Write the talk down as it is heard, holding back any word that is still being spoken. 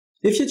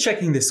If you're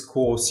checking this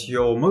course,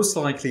 you're most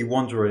likely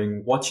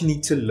wondering what you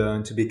need to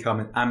learn to become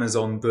an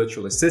Amazon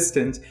virtual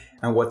assistant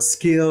and what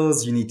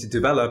skills you need to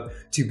develop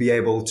to be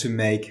able to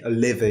make a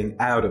living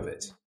out of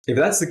it. If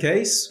that's the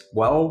case,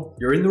 well,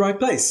 you're in the right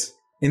place.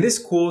 In this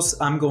course,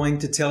 I'm going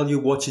to tell you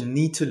what you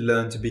need to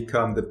learn to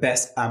become the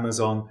best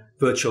Amazon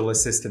virtual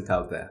assistant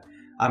out there.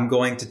 I'm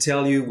going to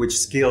tell you which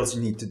skills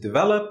you need to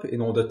develop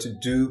in order to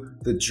do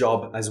the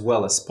job as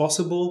well as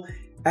possible,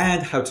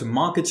 and how to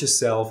market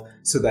yourself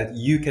so that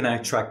you can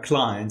attract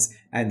clients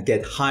and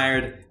get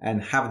hired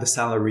and have the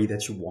salary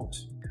that you want.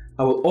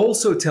 I will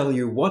also tell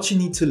you what you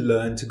need to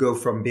learn to go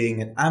from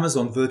being an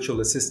Amazon virtual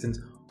assistant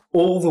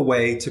all the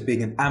way to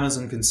being an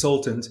Amazon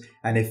consultant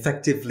and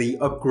effectively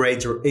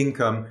upgrade your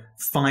income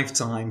 5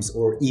 times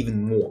or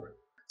even more.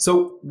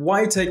 So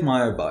why take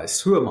my advice?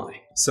 Who am I?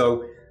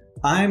 So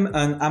I'm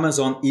an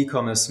Amazon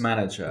e-commerce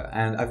manager,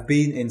 and I've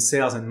been in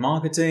sales and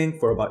marketing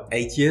for about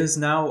 8 years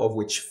now, of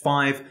which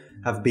 5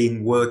 have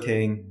been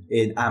working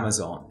in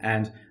Amazon.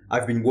 And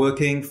I've been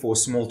working for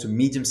small to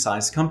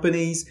medium-sized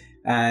companies,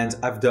 and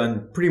I've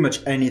done pretty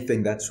much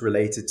anything that's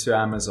related to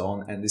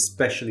Amazon, and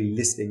especially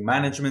listing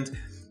management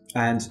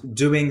and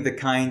doing the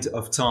kind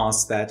of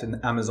tasks that an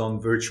Amazon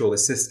virtual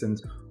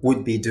assistant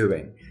would be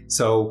doing.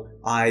 So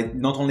I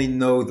not only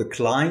know the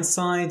client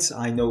side,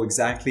 I know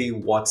exactly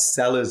what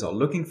sellers are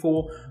looking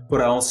for,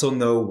 but I also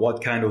know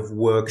what kind of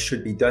work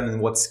should be done and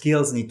what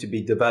skills need to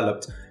be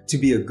developed to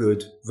be a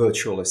good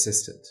virtual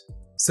assistant.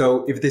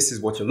 So if this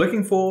is what you're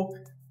looking for,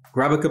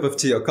 grab a cup of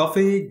tea or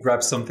coffee,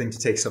 grab something to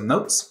take some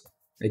notes,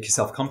 make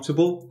yourself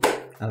comfortable,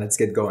 and let's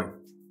get going.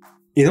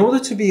 In order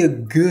to be a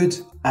good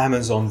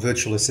Amazon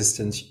virtual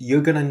assistant,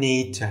 you're gonna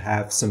need to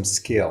have some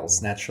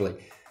skills, naturally.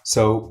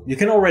 So you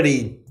can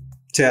already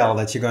tell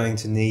that you're going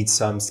to need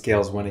some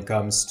skills when it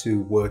comes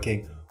to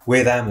working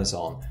with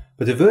Amazon.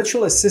 But a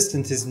virtual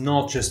assistant is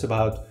not just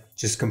about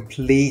just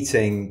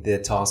completing the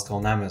task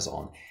on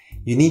Amazon.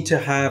 You need to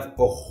have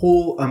a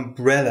whole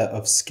umbrella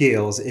of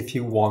skills if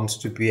you want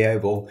to be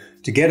able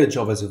to get a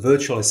job as a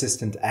virtual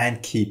assistant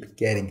and keep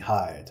getting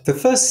hired. The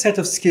first set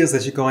of skills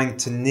that you're going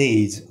to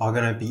need are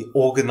going to be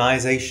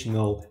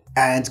organizational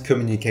and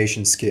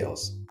communication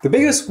skills. The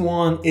biggest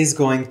one is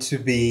going to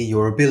be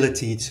your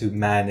ability to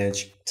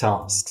manage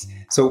tasks.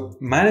 So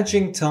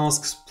managing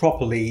tasks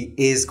properly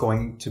is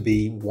going to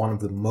be one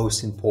of the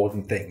most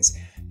important things,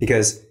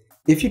 because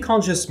if you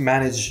can't just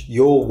manage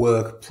your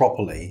work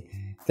properly,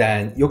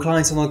 then your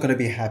clients are not going to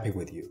be happy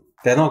with you.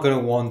 They're not going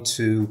to want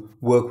to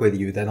work with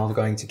you. They're not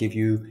going to give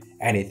you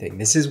anything.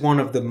 This is one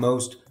of the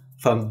most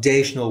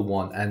foundational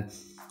one, and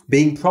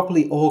being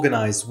properly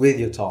organized with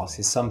your tasks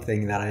is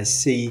something that I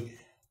see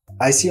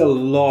a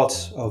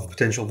lot of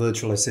potential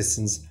virtual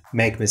assistants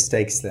make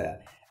mistakes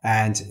there.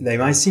 And they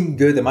might seem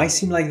good, they might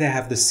seem like they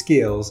have the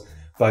skills,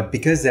 but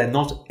because they're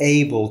not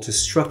able to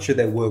structure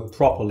their work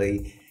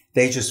properly,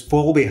 they just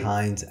fall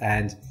behind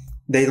and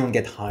they don't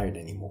get hired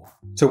anymore.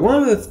 So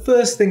one of the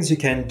first things you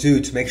can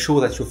do to make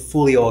sure that you're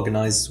fully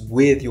organized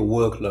with your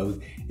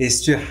workload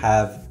is to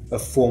have a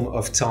form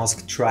of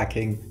task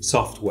tracking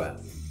software.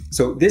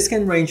 So this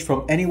can range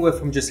from anywhere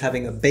from just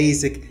having a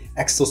basic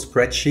Excel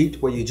spreadsheet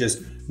where you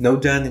just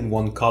note down in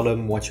one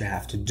column what you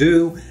have to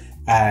do,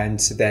 and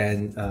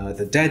then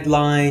the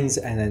deadlines,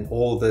 and then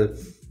all the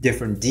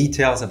different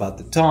details about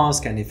the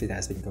task and if it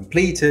has been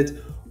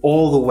completed,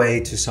 all the way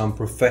to some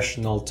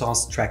professional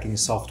task tracking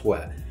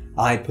software.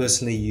 I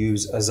personally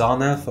use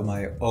Asana for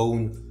my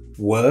own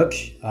work,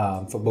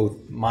 for both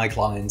my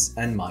clients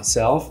and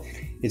myself.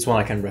 It's one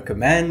I can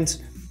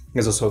recommend.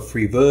 There's also a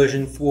free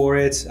version for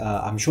it.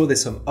 I'm sure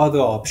there's some other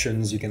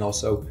options. You can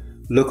also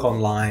look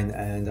online,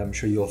 and I'm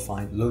sure you'll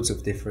find loads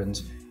of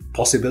different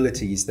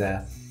possibilities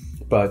there.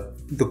 But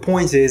the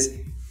point is,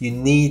 you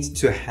need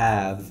to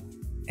have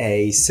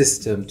a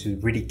system to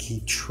really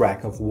keep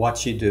track of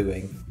what you're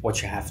doing,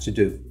 what you have to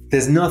do.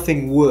 There's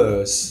nothing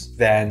worse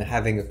than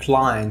having a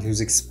client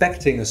who's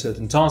expecting a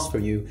certain task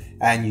from you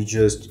and you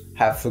just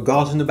have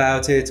forgotten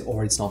about it,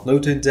 or it's not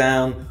noted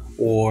down,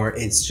 or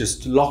it's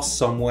just lost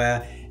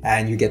somewhere,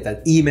 and you get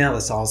that email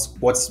that asks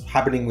what's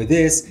happening with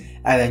this,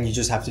 and then you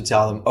just have to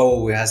tell them,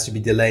 oh, it has to be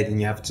delayed, and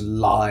you have to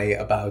lie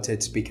about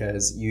it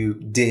because you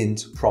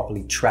didn't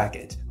properly track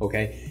it,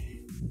 okay?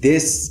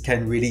 This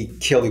can really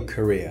kill your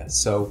career.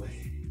 So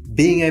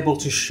being able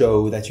to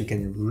show that you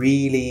can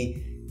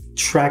really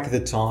track the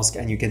task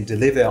and you can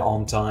deliver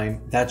on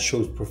time, that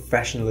shows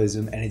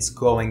professionalism, and it's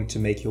going to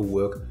make your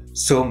work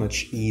so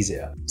much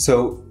easier.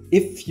 So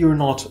if you're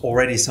not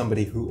already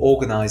somebody who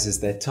organizes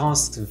their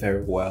tasks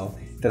very well,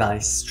 then I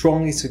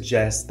strongly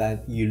suggest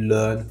that you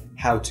learn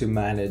how to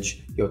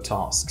manage your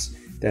tasks.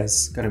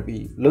 There's going to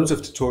be loads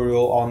of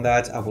tutorial on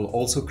that. I will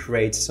also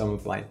create some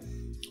of my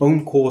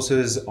own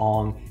courses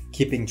on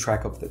keeping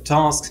track of the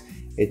tasks.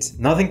 It's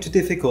nothing too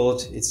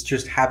difficult, it's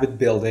just habit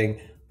building,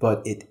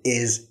 but it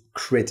is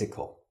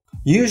critical.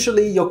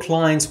 Usually your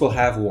clients will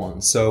have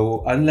one,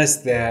 so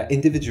unless they're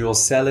individual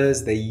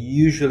sellers, they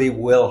usually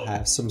will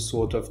have some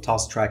sort of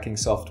task tracking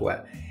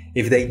software.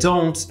 If they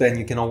don't, then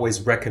you can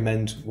always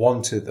recommend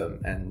one to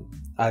them. And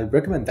I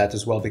recommend that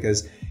as well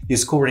because you're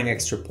scoring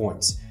extra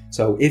points.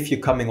 So if you're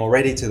coming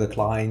already to the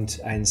client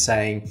and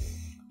saying,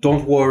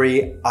 don't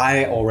worry,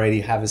 I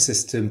already have a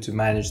system to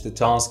manage the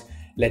task,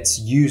 let's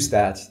use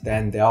that,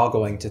 then they are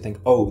going to think,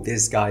 oh,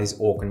 this guy's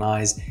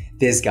organized,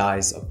 this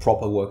guy's a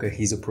proper worker,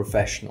 he's a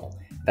professional.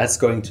 That's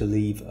going to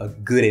leave a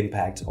good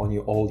impact on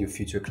all your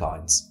future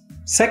clients.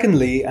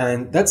 Secondly,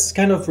 and that's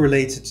kind of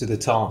related to the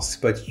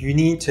task, but you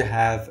need to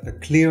have a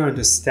clear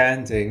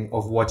understanding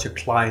of what your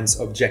client's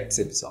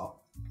objectives are.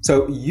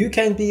 So you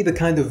can be the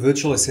kind of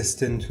virtual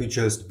assistant who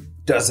just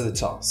does the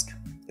task.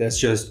 There's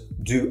just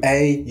do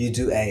A, you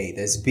do A.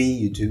 There's B,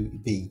 you do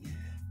B.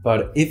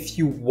 But if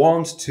you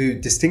want to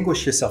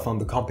distinguish yourself from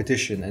the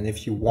competition, and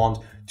if you want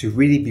to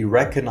really be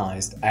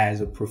recognized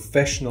as a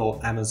professional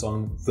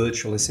Amazon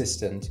virtual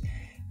assistant,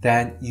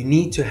 then you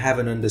need to have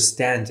an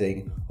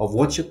understanding of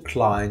what your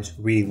client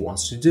really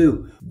wants to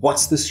do.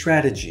 What's the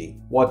strategy?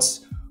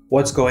 What's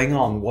going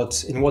on?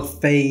 In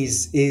what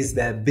phase is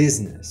their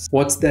business?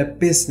 What's their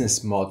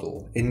business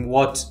model? In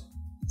what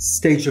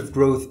stage of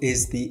growth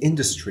is the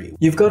industry?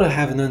 You've got to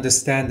have an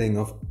understanding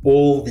of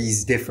all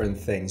these different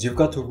things. You've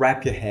got to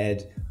wrap your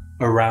head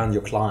around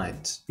your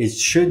client. It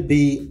should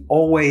be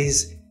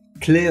always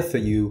clear for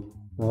you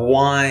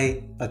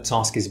why a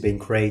task is being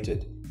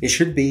created. It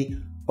should be,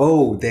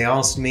 oh, they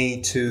asked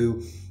me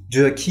to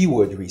do a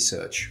keyword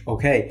research.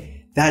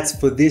 Okay, that's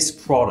for this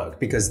product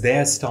because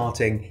they're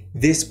starting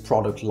this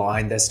product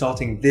line, they're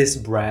starting this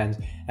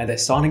brand, and they're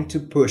starting to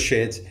push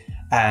it,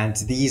 and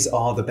these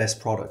are the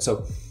best products.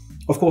 So,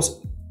 of course,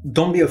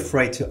 don't be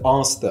afraid to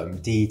ask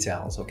them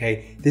details,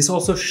 okay? This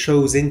also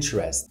shows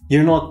interest.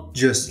 You're not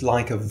just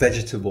like a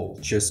vegetable,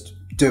 just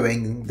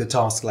doing the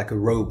task like a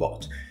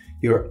robot.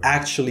 You're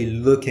actually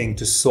looking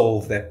to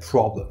solve their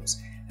problems.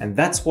 And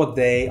that's what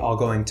they are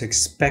going to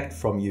expect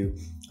from you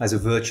as a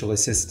virtual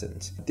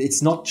assistant.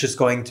 It's not just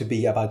going to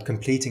be about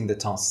completing the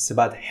tasks, it's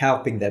about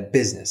helping their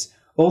business.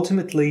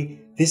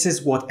 Ultimately, this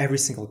is what every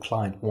single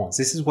client wants.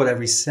 This is what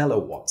every seller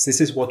wants.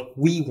 This is what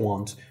we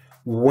want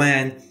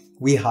when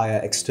we hire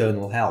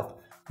external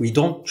help. We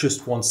don't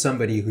just want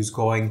somebody who's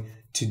going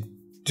to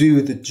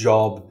do the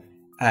job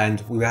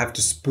and we have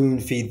to spoon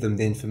feed them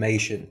the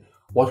information.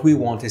 What we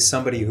want is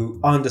somebody who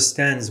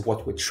understands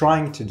what we're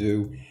trying to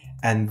do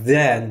and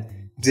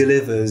then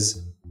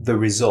delivers the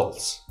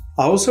results.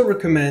 I also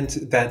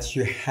recommend that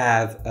you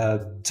have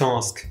a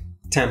task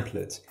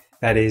template.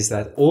 That is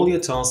that all your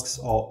tasks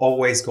are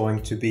always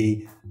going to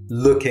be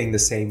looking the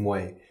same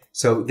way.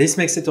 So this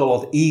makes it a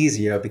lot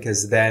easier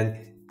because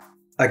then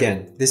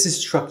again, this is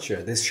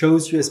structure. This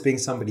shows you as being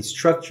somebody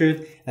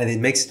structured, and it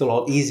makes it a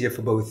lot easier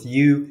for both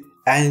you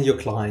and your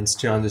clients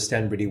to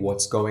understand really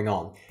what's going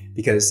on.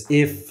 Because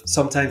if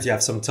sometimes you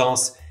have some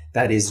tasks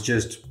that is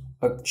just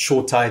a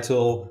short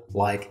title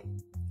like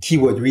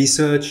keyword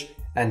research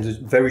and a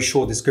very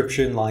short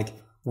description like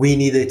we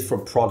need it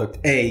from product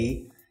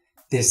A,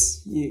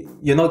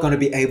 you're not going to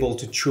be able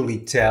to truly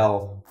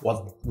tell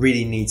what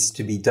really needs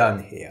to be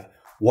done here.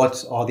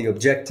 What are the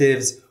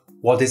objectives?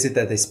 What is it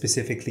that they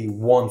specifically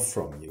want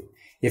from you?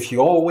 If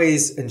you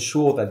always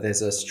ensure that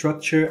there's a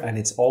structure and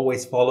it's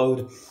always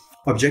followed,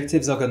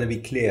 objectives are going to be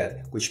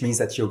clear, which means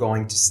that you're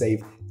going to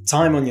save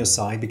time on your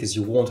side because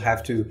you won't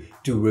have to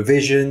do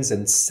revisions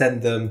and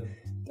send them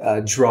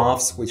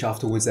drafts, which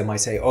afterwards they might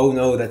say, oh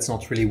no, that's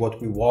not really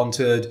what we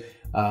wanted.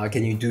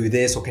 Can you do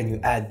this or can you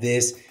add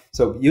this?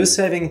 So you're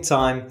saving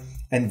time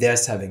and they're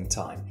saving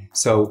time.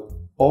 So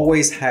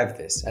always have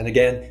this. And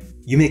again,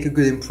 you make a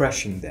good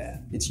impression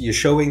there. You're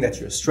showing that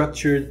you're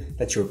structured,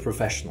 that you're a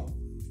professional.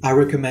 I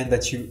recommend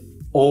that you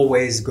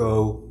always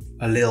go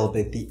a little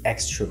bit the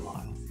extra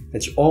mile,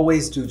 that you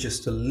always do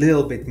just a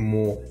little bit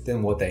more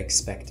than what they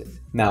expected.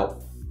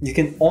 Now, you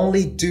can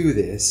only do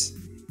this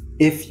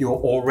if you're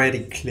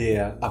already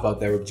clear about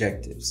their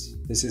objectives.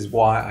 This is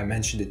why I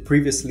mentioned it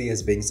previously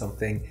as being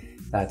something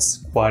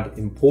that's quite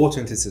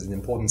important. It's an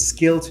important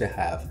skill to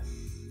have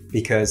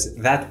because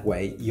that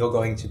way you're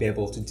going to be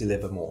able to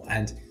deliver more.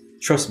 And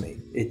trust me,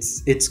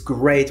 it's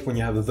great when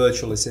you have a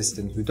virtual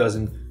assistant who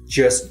doesn't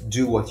just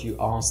do what you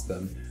ask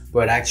them,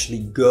 but actually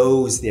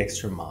goes the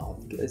extra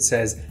mile. It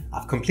says,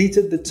 I've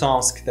completed the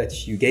task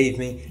that you gave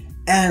me,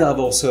 and I've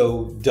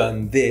also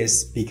done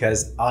this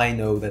because I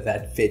know that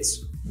that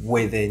fits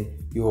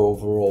within your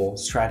overall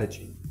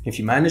strategy. If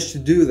you manage to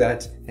do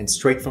that, and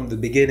straight from the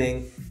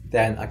beginning,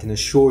 then I can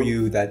assure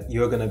you that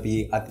you're going to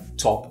be at the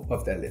top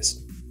of their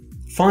list.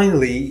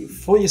 Finally,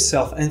 for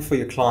yourself and for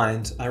your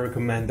client, I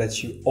recommend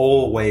that you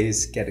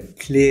always get a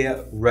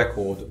clear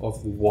record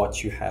of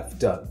what you have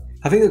done.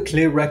 Having a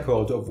clear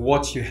record of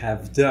what you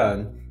have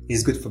done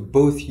is good for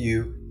both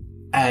you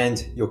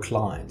and your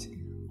client.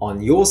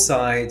 On your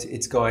side,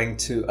 it's going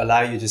to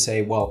allow you to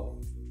say, well,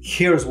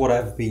 here's what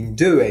I've been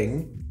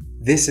doing.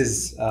 This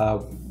is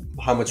how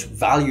much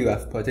value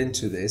I've put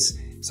into this.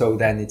 So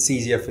then it's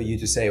easier for you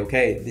to say,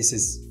 okay, this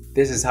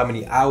is how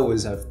many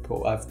hours I've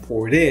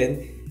poured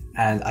in,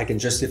 and I can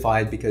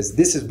justify it because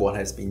this is what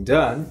has been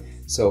done.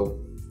 So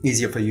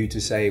easier for you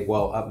to say,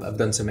 well, I've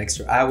done some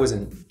extra hours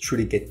and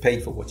truly get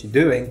paid for what you're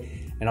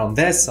doing. And on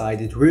their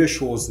side, it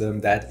reassures them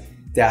that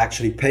they're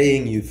actually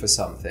paying you for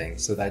something,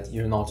 so that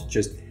you're not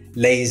just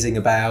lazing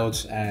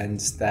about and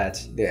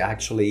that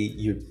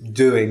you're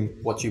doing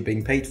what you're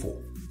being paid for.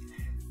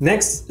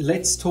 Next,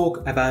 let's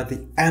talk about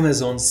the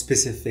Amazon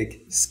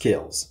specific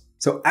skills.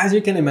 So as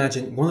you can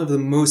imagine, one of the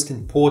most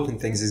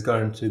important things is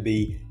going to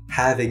be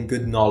having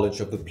good knowledge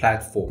of the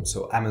platform.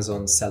 So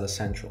Amazon Seller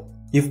Central.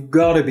 You've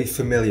got to be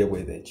familiar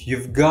with it.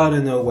 You've got to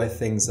know where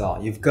things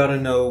are. You've got to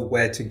know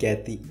where to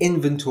get the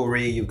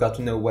inventory. You've got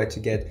to know where to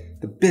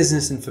get the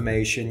business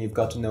information. You've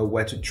got to know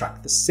where to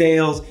track the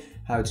sales,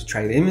 how to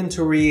track the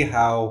inventory,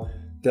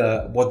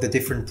 what the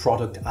different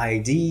product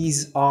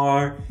IDs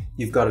are.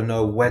 You've got to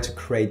know where to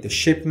create the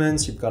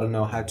shipments. You've got to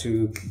know how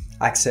to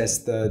access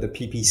the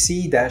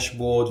PPC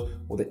dashboard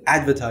or the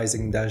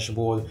advertising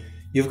dashboard.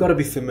 You've got to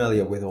be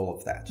familiar with all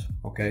of that,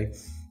 okay?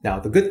 Now,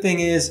 the good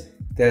thing is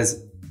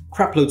there's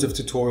crap loads of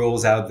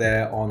tutorials out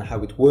there on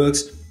how it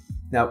works.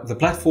 Now, the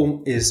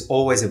platform is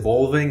always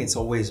evolving. It's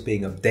always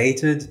being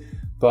updated,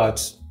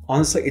 but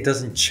honestly, it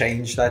doesn't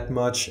change that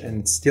much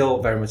and it's still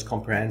very much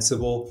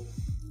comprehensible.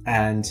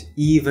 And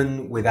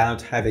even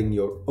without having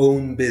your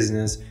own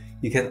business,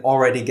 you can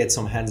already get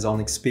some hands-on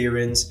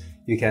experience.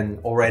 You can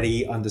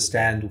already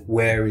understand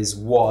where is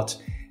what,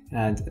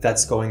 and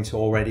that's going to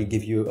already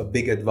give you a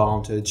big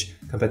advantage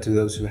compared to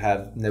those who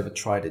have never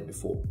tried it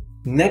before.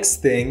 Next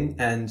thing,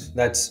 and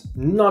that's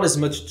not as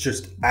much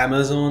just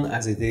Amazon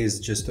as it is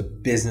just a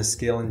business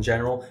skill in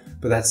general,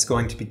 but that's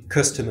going to be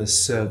customer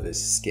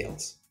service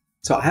skills.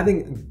 So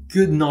having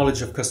good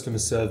knowledge of customer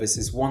service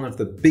is one of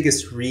the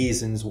biggest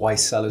reasons why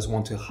sellers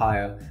want to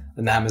hire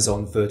an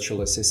Amazon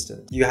virtual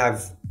assistant. You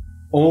have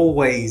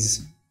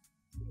always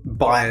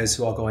buyers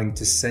who are going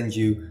to send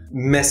you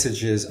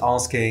messages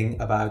asking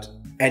about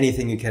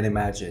anything you can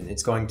imagine.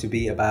 It's going to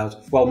be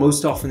about, well,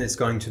 most often it's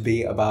going to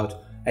be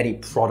about any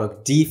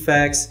product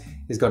defects.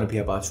 It's going to be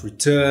about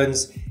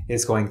returns.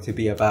 It's going to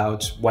be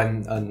about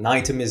when an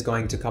item is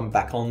going to come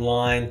back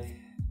online.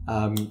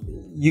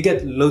 You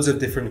get loads of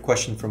different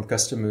questions from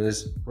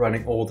customers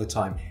running all the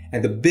time.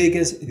 And the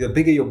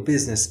bigger your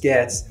business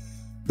gets,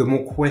 the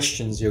more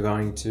questions you're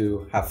going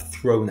to have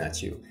thrown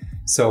at you.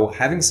 So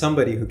having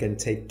somebody who can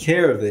take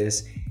care of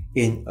this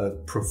in a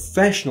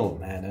professional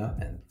manner,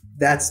 and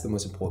that's the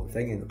most important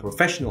thing, in a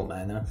professional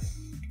manner,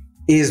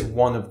 is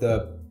one of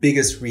the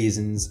biggest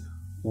reasons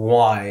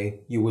why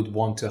you would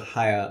want to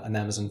hire an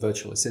Amazon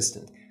virtual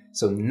assistant.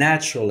 So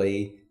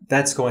naturally,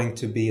 that's going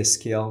to be a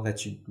skill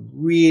that you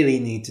really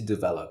need to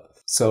develop.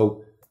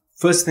 So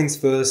first things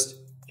first,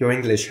 your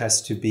English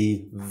has to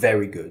be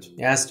very good.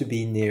 It has to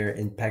be near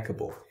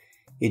impeccable.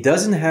 It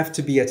doesn't have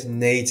to be at a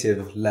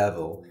native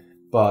level,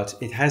 but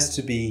it has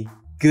to be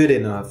good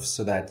enough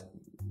so that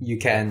you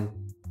can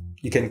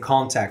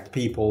contact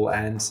people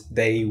and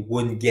they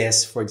wouldn't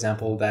guess, for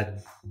example,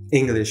 that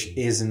English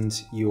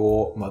isn't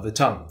your mother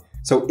tongue.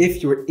 So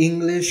if your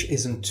English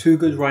isn't too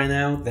good right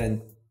now,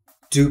 then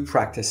do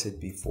practice it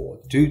before.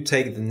 Do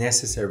take the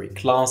necessary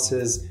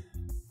classes.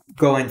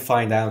 Go and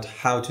find out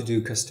how to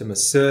do customer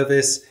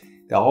service.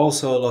 There are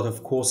also a lot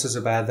of courses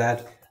about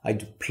that. I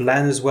do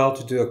plan as well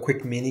to do a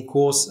quick mini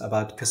course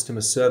about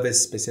customer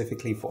service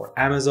specifically for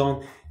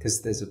Amazon,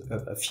 because there's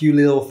a few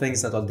little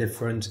things that are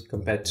different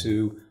compared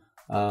to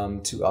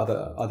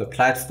other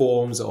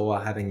platforms or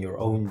having your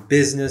own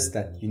business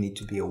that you need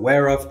to be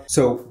aware of.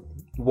 So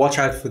watch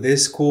out for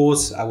this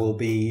course. I will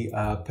be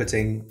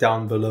putting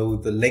down below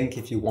the link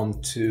if you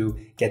want to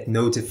get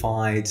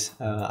notified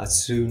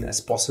as soon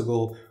as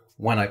possible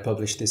when I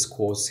publish this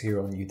course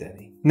here on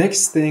Udemy.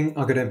 Next thing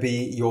are going to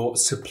be your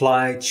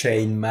supply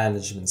chain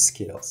management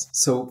skills.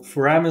 So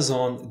for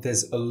Amazon,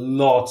 there's a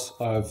lot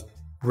of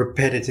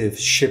repetitive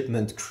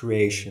shipment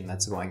creation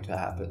that's going to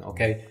happen,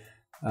 okay?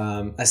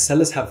 As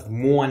sellers have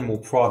more and more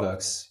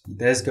products,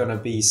 there's going to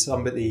be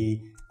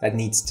somebody that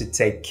needs to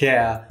take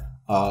care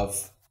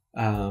of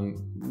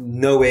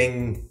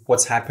knowing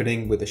what's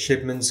happening with the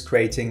shipments,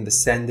 creating the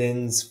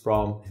send-ins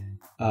from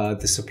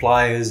the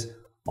suppliers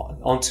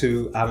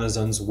onto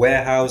Amazon's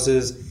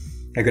warehouses.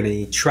 They're going to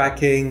need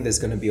tracking. There's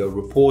going to be a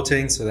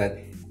reporting so that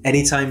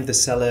anytime the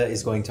seller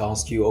is going to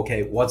ask you,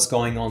 okay, what's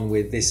going on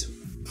with this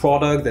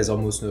product? There's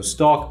almost no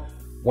stock.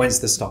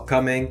 When's the stock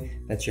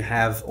coming? That you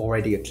have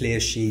already a clear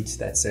sheet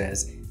that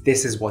says,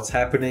 this is what's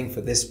happening for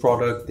this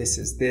product. This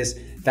is this.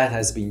 That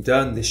has been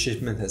done. This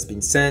shipment has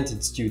been sent.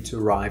 It's due to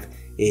arrive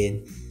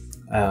in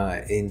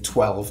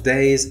 12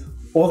 days.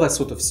 All that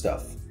sort of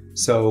stuff.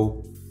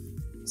 So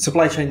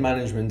supply chain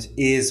management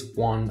is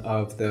one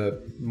of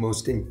the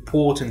most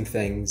important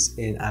things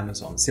in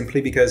Amazon, simply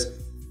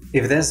because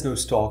if there's no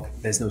stock,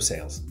 there's no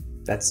sales.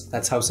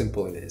 That's how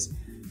simple it is.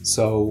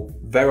 So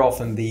very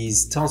often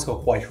these tasks are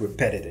quite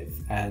repetitive,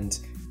 and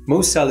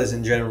most sellers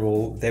in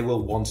general, they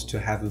will want to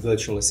have a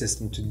virtual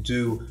assistant to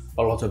do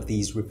a lot of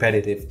these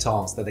repetitive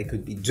tasks that they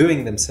could be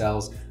doing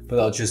themselves, but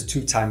are just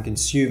too time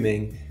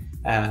consuming,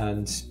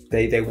 and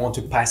they want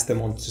to pass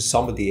them on to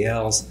somebody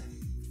else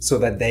so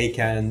that they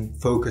can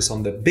focus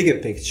on the bigger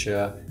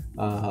picture,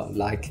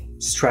 like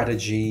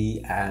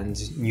strategy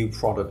and new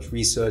product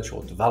research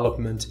or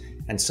development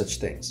and such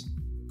things.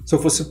 So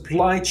for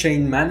supply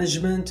chain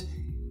management,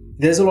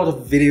 there's a lot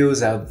of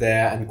videos out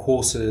there and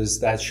courses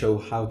that show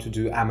how to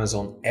do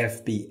Amazon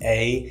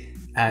FBA,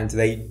 and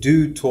they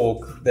do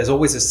talk, there's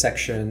always a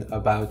section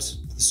about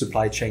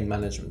supply chain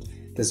management.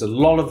 There's a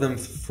lot of them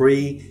for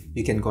free.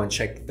 You can go and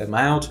check them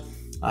out.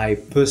 I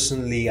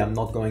personally am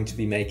not going to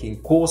be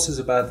making courses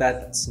about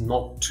that. That's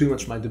not too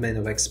much my domain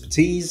of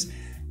expertise,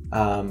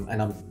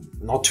 and I'm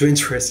not too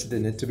interested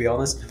in it, to be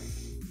honest.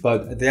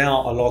 But there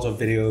are a lot of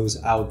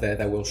videos out there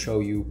that will show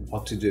you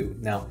what to do.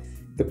 Now,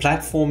 the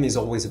platform is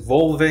always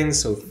evolving,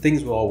 so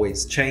things will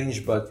always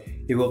change, but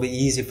it will be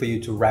easy for you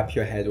to wrap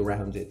your head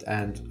around it.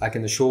 And I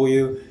can assure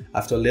you,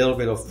 after a little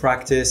bit of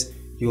practice,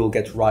 you will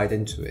get right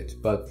into it.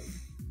 But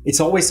it's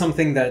always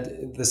something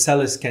that the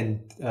sellers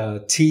can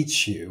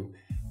teach you.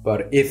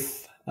 But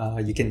if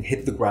you can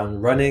hit the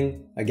ground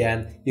running,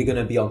 again, you're going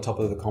to be on top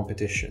of the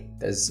competition.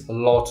 There's a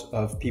lot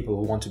of people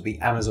who want to be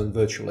Amazon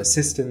virtual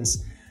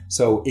assistants.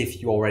 So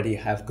if you already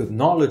have good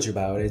knowledge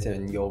about it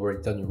and you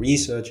already done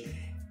research,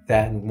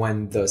 then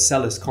when the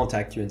sellers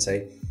contact you and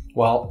say,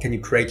 well, can you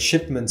create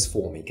shipments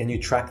for me? Can you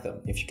track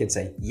them? If you can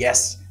say,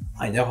 yes,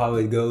 I know how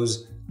it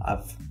goes,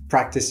 I've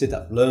practiced it,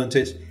 I've learned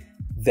it,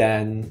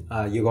 then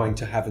you're going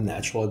to have a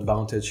natural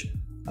advantage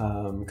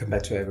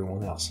compared to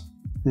everyone else.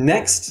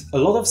 Next, a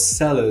lot of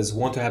sellers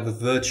want to have a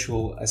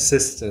virtual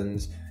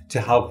assistant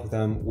to help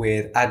them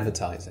with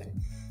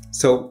advertising.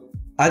 So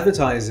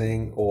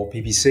advertising, or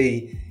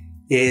PPC,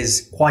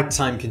 is quite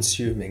time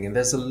consuming and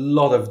there's a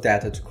lot of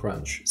data to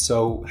crunch.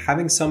 So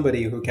having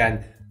somebody who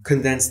can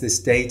condense this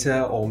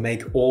data or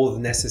make all the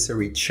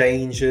necessary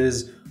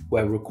changes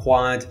where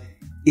required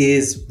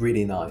is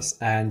really nice.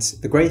 And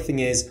the great thing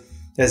is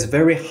there's a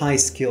very high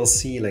skill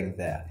ceiling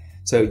there.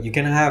 So you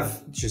can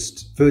have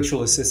just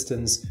virtual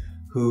assistants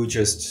who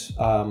just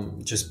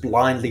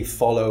blindly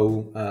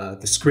follow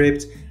the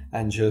script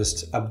and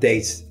just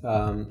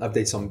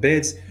update some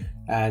bids.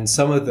 And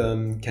some of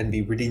them can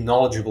be really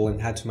knowledgeable in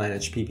how to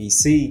manage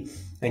PPC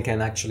and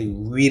can actually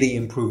really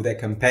improve their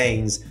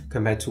campaigns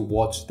compared to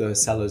what the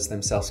sellers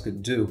themselves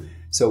could do.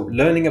 So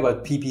learning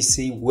about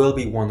PPC will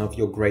be one of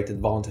your great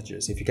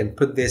advantages. If you can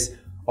put this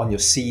on your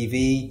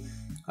CV,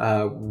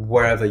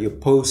 wherever you're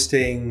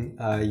posting,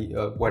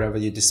 wherever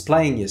you're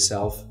displaying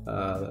yourself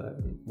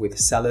with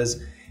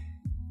sellers,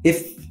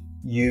 if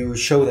you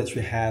show that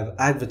you have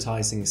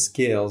advertising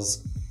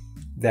skills,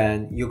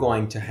 then you're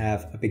going to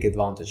have a big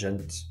advantage.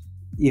 And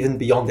even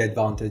beyond the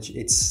advantage,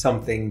 it's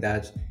something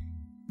that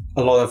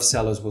a lot of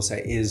sellers will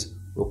say is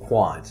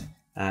required.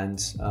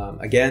 And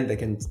again, they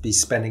can be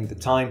spending the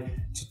time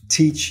to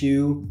teach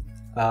you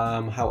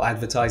how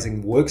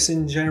advertising works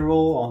in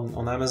general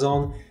on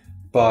Amazon.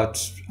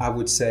 But I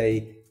would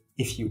say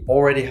if you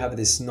already have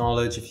this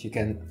knowledge, if you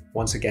can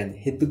once again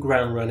hit the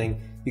ground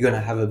running, you're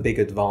going to have a big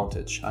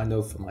advantage. I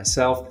know for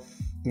myself,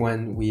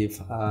 when we've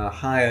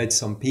hired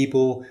some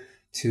people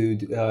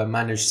to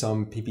manage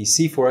some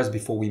PPC for us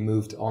before we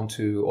moved on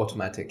to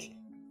automatic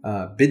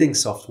bidding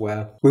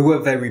software, we were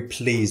very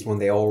pleased when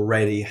they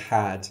already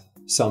had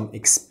some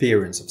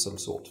experience of some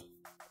sort.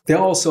 There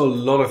are also a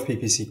lot of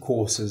PPC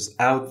courses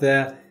out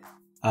there.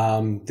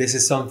 This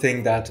is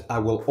something that I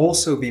will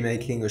also be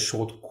making a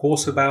short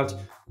course about,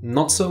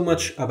 not so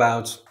much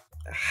about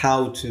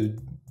how to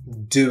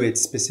do it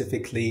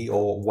specifically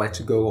or where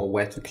to go or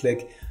where to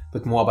click,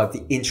 but more about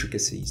the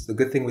intricacies. The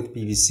good thing with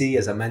PPC,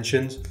 as I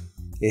mentioned,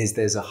 is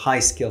there's a high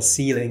skill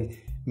ceiling,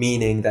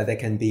 meaning that there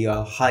can be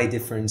a high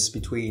difference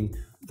between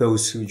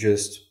those who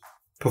just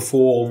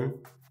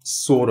perform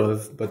sort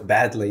of, but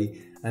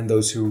badly, and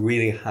those who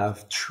really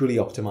have truly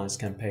optimized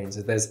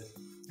campaigns.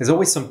 There's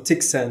always some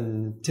tips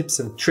and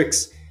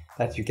tricks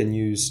that you can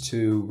use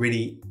to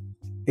really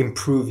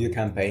improve your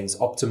campaigns,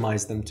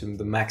 optimize them to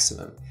the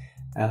maximum.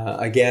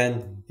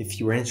 Again, if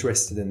you're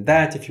interested in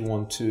that, if you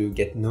want to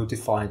get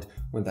notified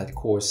when that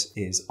course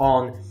is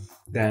on,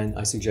 then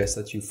I suggest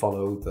that you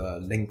follow the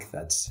link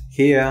that's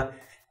here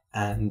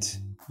and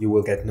you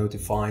will get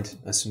notified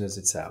as soon as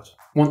it's out.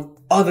 One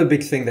other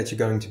big thing that you're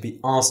going to be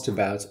asked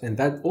about, and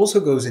that also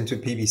goes into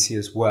PPC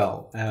as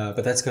well,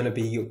 but that's going to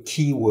be your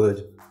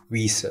keyword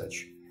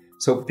research.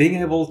 So being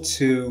able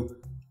to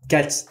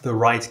get the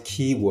right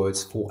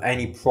keywords for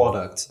any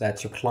product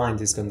that your client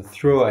is going to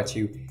throw at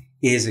you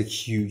is a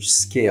huge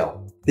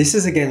skill. This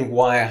is again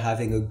why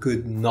having a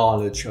good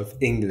knowledge of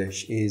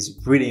English is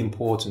really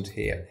important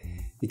here.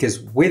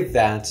 Because with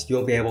that,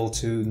 you'll be able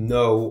to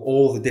know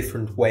all the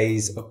different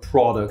ways a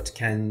product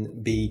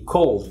can be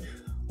called.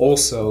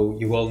 Also,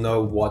 you will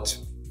know what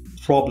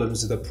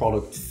problems the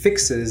product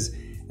fixes.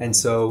 And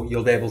so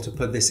you'll be able to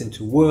put this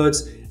into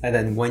words. And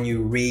then when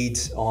you read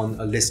on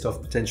a list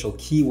of potential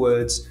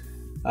keywords,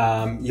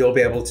 you'll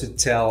be able to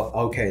tell,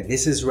 okay,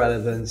 this is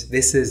relevant,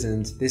 this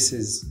isn't, this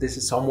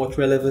is somewhat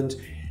relevant.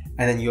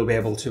 And then you'll be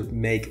able to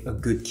make a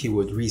good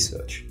keyword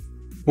research.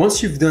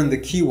 Once you've done the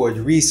keyword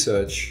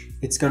research,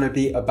 it's going to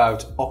be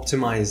about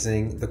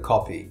optimizing the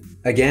copy.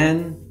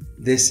 Again,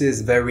 this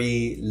is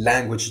very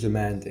language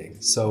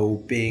demanding.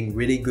 So being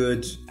really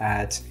good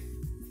at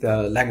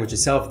the language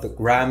itself, the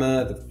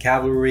grammar, the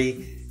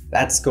vocabulary,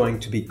 that's going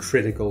to be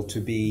critical to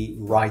be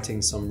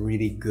writing some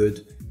really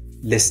good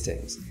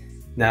listings.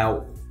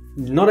 Now,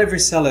 not every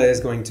seller is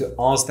going to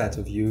ask that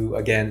of you.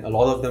 Again, a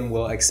lot of them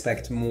will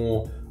expect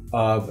more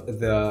of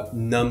the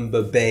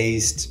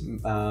number-based,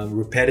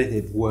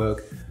 repetitive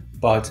work,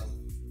 but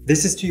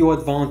this is to your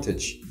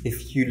advantage.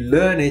 If you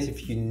learn it,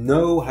 if you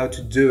know how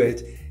to do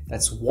it,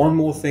 that's one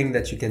more thing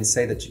that you can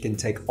say that you can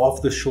take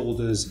off the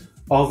shoulders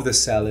of the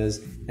sellers,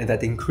 and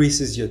that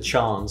increases your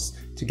chance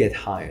to get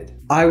hired.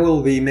 I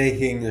will be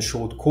making a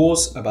short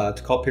course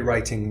about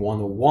copywriting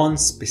 101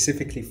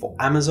 specifically for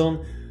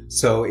Amazon.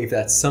 So if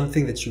that's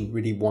something that you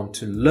really want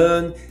to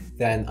learn,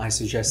 then I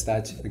suggest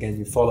that, again,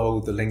 you follow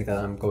the link that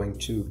I'm going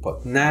to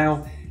put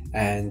now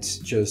and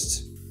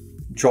just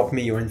drop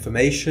me your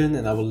information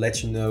and I will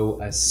let you know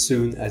as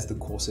soon as the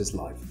course is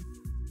live.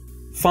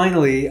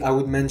 Finally, I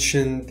would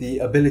mention the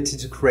ability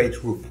to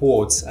create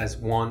reports as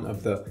one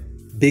of the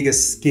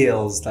biggest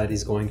skills that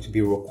is going to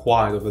be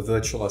required of a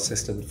virtual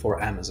assistant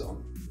for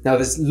Amazon. Now,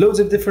 there's loads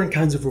of different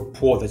kinds of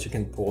report that you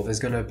can pull. There's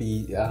going to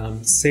be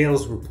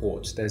sales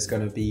report, there's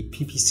going to be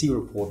PPC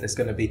report, there's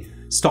going to be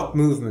stock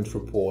movement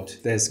report,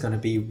 there's going to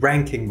be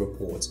ranking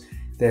reports,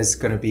 there's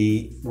going to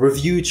be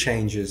review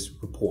changes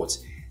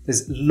reports.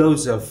 There's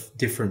loads of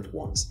different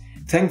ones.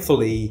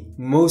 Thankfully,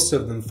 most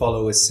of them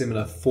follow a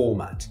similar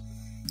format.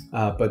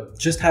 But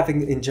just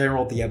having in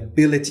general the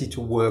ability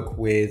to work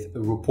with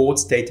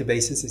reports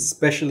databases,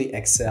 especially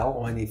Excel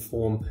or any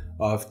form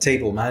of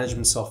table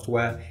management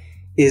software,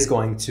 is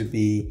going to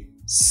be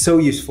so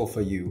useful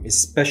for you,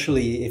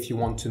 especially if you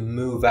want to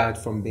move out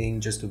from being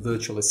just a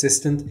virtual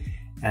assistant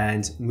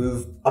and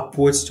move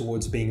upwards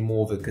towards being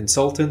more of a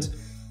consultant.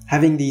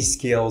 Having these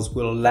skills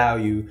will allow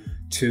you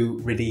to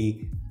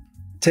really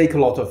take a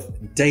lot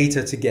of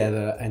data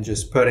together and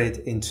just put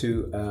it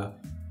into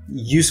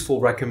useful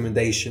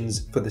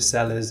recommendations for the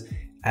sellers.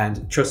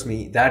 And trust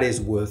me, that is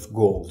worth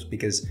gold,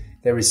 because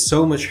there is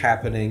so much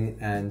happening,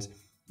 and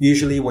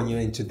usually when you're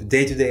into the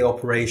day-to-day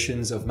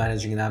operations of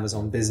managing an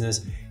Amazon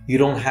business, you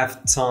don't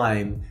have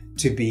time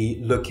to be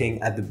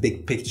looking at the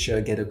big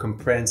picture, get a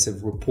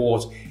comprehensive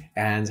report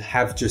and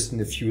have just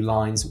in a few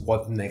lines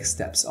what the next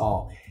steps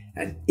are.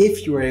 And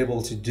if you're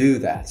able to do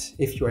that,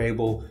 if you're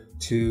able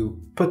to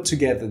put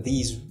together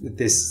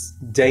this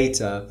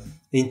data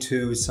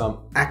into some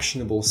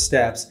actionable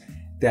steps,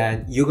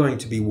 then you're going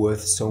to be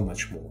worth so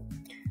much more.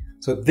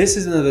 So this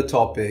is another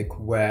topic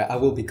where I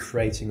will be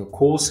creating a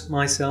course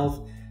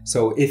myself.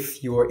 So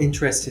if you're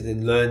interested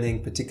in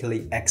learning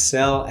particularly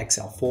Excel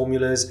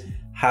formulas,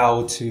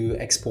 how to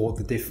export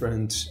the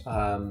different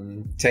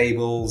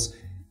tables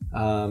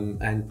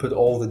and put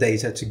all the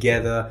data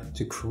together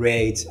to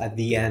create at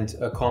the end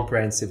a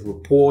comprehensive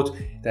report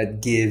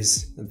that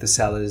gives the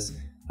sellers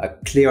a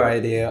clear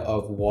idea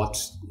of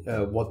what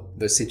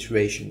the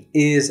situation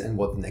is and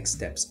what the next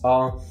steps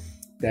are,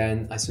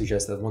 then I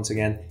suggest that once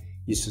again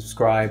you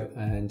subscribe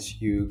and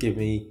you give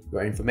me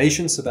your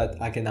information so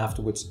that I can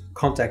afterwards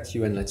contact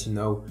you and let you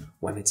know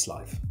when it's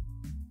live.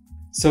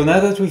 So now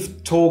that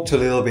we've talked a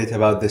little bit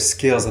about the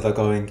skills that are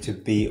going to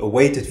be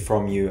awaited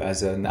from you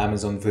as an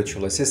Amazon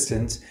virtual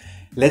assistant,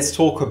 let's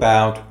talk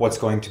about what's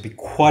going to be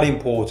quite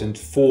important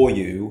for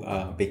you,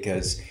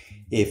 because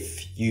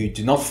if you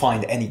do not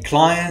find any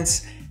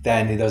clients,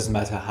 then it doesn't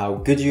matter how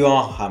good you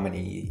are,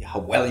 how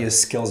well your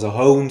skills are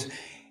honed,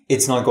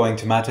 it's not going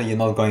to matter. You're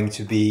not going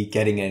to be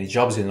getting any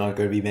jobs, you're not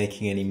going to be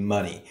making any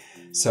money.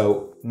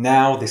 So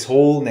now this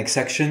whole next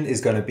section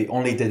is going to be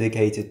only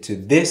dedicated to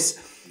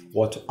this,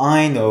 what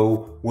I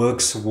know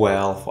works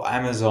well for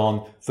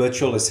Amazon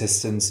virtual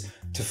assistants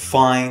to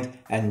find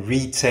and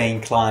retain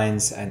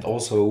clients, and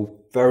also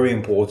very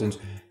important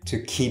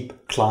to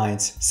keep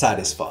clients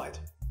satisfied.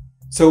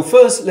 So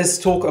first, let's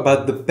talk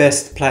about the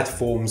best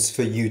platforms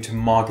for you to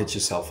market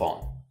yourself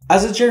on.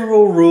 As a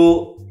general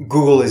rule,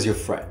 Google is your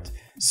friend.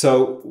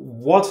 So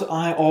what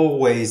I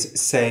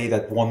always say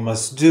that one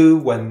must do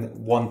when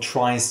one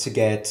tries to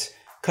get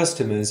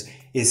customers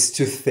is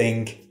to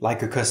think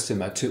like a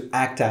customer, to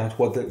act out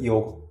what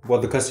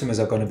the customers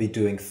are going to be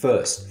doing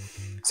first.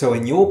 So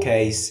in your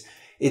case,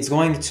 it's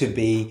going to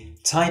be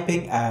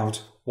typing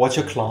out what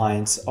your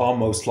clients are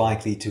most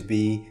likely to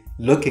be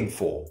looking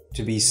for,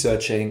 to be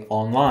searching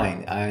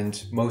online,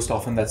 and most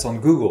often that's on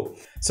Google.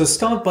 So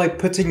start by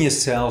putting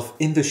yourself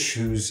in the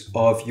shoes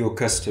of your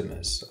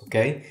customers,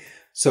 okay?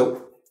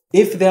 So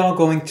if they are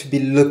going to be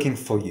looking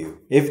for you,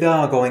 if they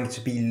are going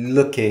to be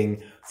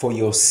looking for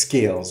your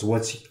skills,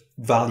 what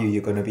value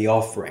you're going to be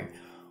offering,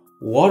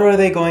 what are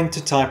they going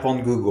to type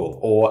on Google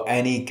or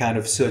any kind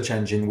of search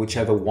engine,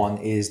 whichever one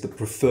is the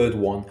preferred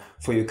one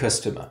for your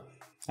customer?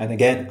 And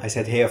again, I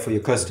said here for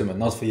your customer,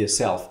 not for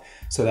yourself.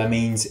 So that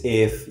means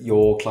if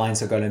your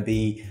clients are going to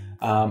be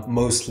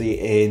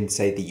mostly in,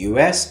 say, the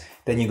US,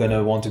 then you're going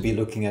to want to be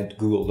looking at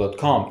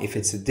google.com. If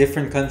it's a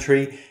different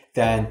country,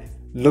 then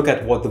look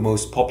at what the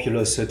most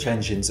popular search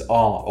engines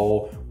are,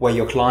 or where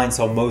your clients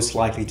are most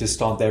likely to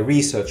start their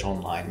research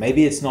online.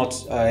 Maybe it's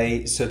not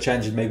a search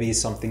engine, maybe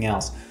it's something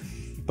else.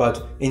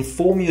 but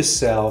inform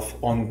yourself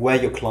on where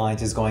your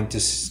client is going to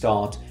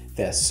start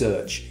their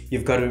search.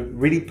 You've got to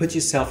really put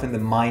yourself in the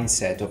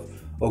mindset of,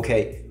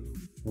 okay,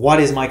 what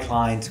is my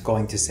client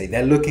going to say?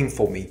 They're looking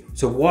for me.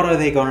 So what are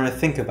they going to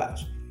think about?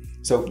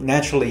 So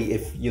naturally,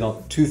 if you're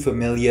not too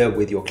familiar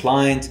with your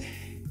client,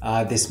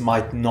 this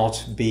might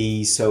not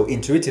be so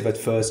intuitive at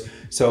first.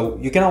 So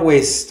you can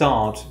always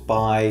start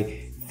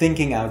by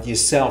thinking out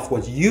yourself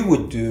what you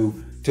would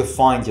do to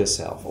find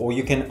yourself, or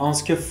you can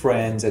ask your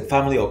friends and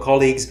family or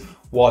colleagues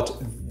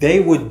what they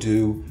would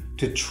do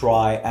to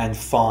try and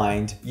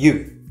find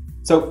you.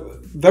 So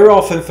very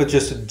often for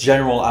just a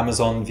general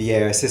Amazon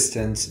VA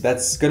assistant,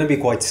 that's going to be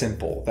quite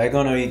simple. They're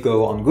going to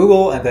go on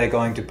Google and they're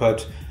going to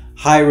put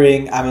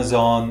hiring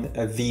Amazon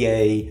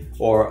VA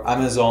or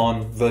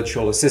Amazon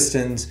virtual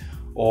assistant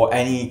or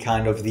any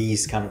kind of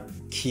these kind of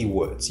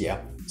keywords,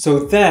 yeah.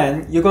 So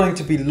then you're going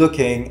to be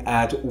looking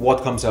at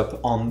what comes up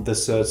on the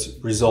search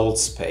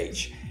results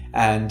page.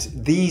 And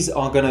these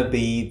are going to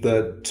be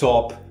the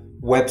top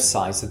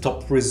websites, the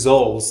top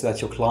results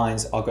that your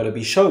clients are going to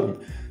be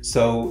shown.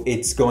 So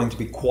it's going to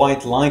be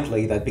quite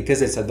likely that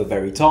because it's at the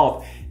very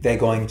top, they're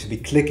going to be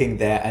clicking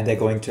there and they're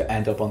going to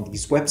end up on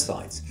these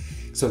websites.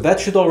 So that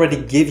should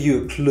already give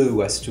you a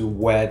clue as to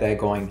where they're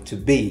going to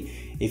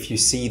be. If you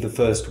see the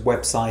first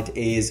website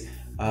is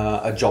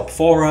a job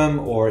forum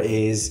or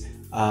is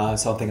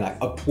something like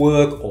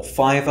Upwork or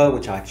Fiverr,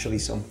 which are actually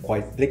some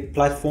quite big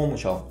platform,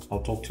 which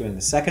I'll talk to in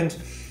a second,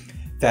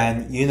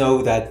 then you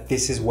know that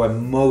this is where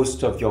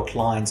most of your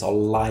clients are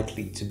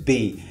likely to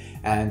be.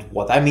 And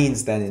what that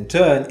means then in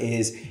turn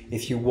is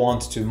if you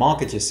want to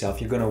market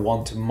yourself, you're going to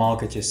want to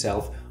market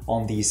yourself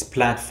on these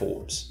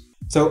platforms.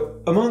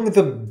 So among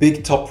the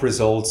big top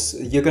results,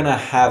 you're going to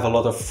have a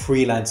lot of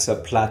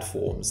freelancer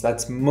platforms.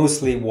 That's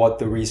mostly what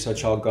the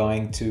research are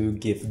going to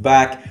give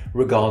back,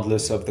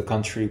 regardless of the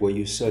country where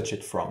you search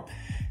it from.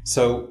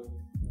 So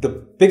the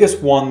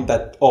biggest one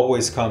that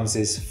always comes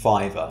is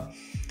Fiverr.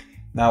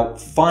 Now,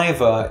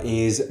 Fiverr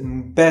is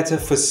better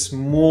for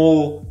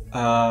small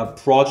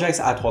projects,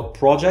 ad hoc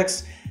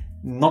projects.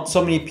 Not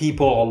so many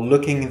people are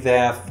looking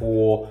there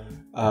for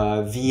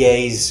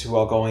VAs who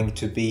are going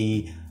to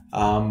be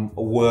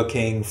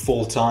working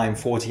full-time,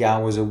 40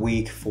 hours a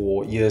week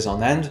for years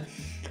on end.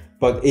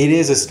 But it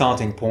is a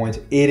starting point.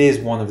 It is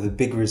one of the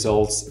big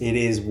results. It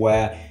is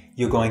where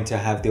you're going to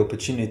have the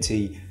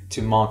opportunity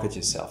to market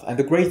yourself. And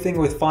the great thing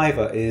with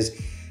Fiverr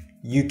is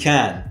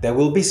there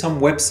will be some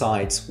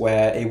websites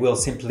where it will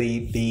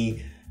simply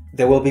be,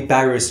 there will be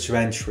barriers to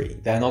entry.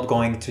 They're not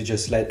going to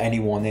just let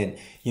anyone in.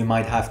 You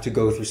might have to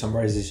go through some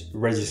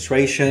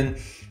registration,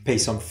 pay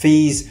some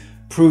fees,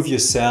 prove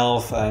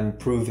yourself and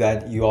prove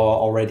that you are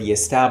already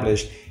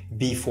established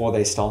before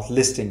they start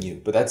listing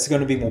you. But that's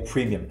going to be more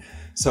premium.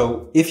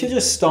 So if you're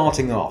just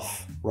starting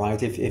off,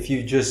 right, if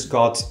you just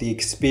got the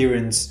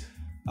experience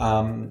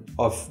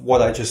of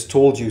what I just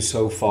told you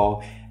so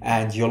far,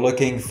 and you're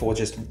looking for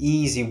just an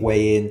easy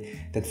way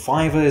in, then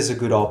Fiverr is a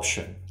good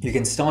option. You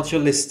can start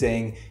your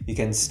listing, you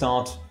can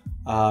start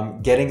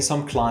getting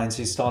some clients,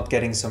 you start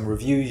getting some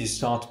reviews, you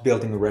start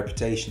building a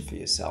reputation for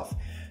yourself.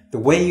 The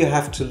way you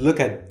have to look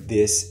at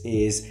this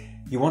is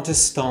you want to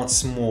start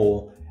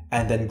small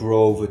and then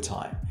grow over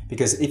time.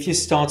 Because if you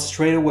start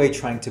straight away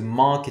trying to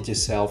market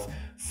yourself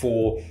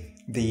for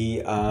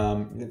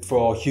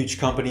huge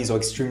companies or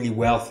extremely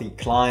wealthy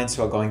clients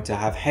who are going to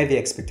have heavy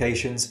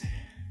expectations,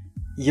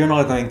 you're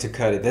not going to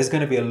cut it. There's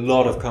going to be a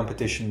lot of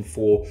competition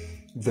for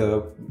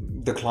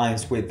the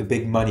clients with the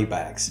big money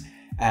bags.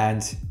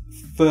 And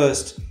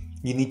first,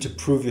 you need to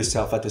prove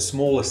yourself at a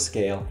smaller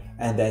scale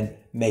and then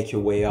make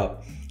your way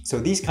up. So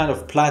these kind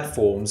of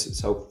platforms,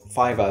 so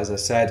Fiverr, as I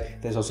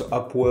said, there's also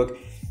Upwork,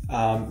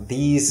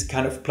 these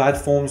kind of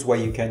platforms where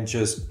you can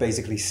just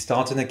basically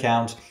start an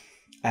account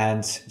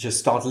and just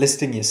start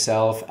listing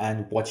yourself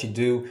and what you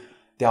do,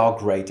 they are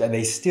great. And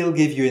they still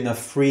give you enough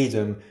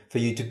freedom for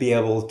you to be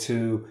able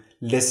to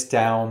list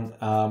down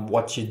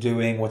what you're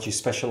doing, what you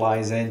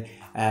specialize in,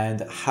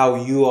 and how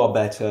you are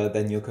better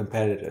than your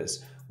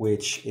competitors,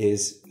 which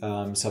is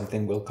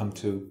something we'll come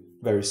to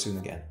very soon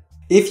again.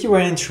 If you are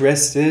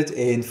interested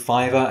in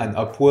Fiverr and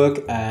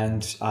Upwork,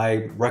 and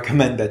I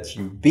recommend that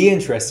you be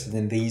interested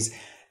in these,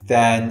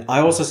 then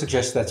I also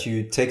suggest that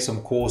you take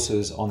some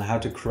courses on how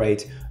to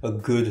create a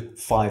good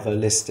Fiverr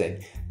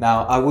listing.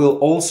 Now, I will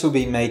also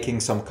be making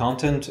some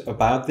content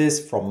about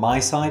this from my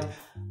side.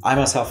 I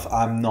myself,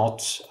 I'm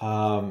not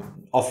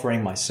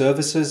offering my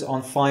services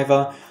on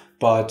Fiverr,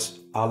 but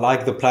I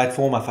like the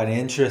platform, I find it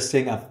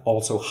interesting. I've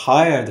also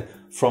hired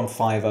from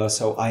Fiverr,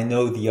 so I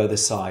know the other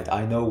side.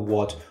 I know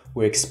what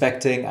we're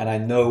expecting, and I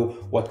know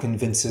what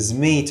convinces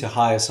me to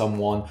hire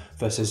someone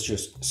versus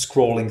just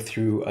scrolling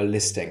through a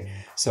listing.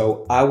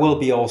 So I will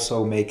be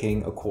also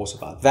making a course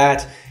about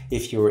that.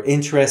 If you're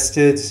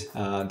interested,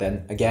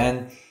 then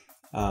again,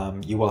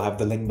 you will have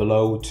the link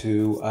below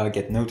to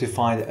get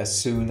notified as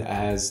soon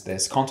as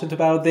there's content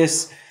about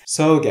this.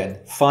 So again,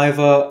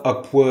 Fiverr,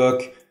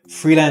 Upwork,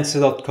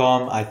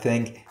 freelancer.com, I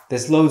think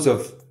there's loads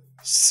of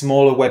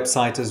smaller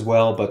websites as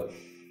well, but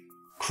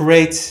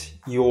create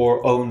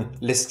your own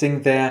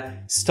listing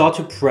there, start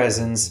your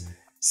presence,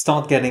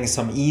 start getting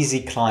some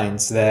easy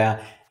clients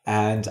there,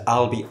 and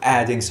I'll be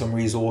adding some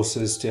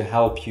resources to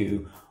help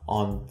you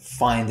on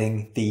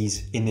finding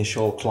these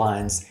initial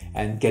clients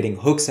and getting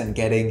hooks and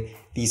getting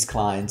these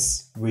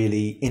clients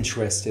really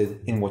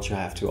interested in what you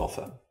have to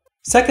offer.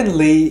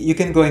 Secondly, you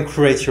can go and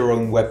create your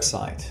own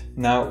website.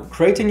 Now,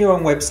 creating your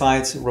own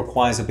website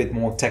requires a bit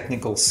more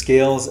technical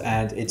skills,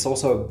 and it's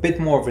also a bit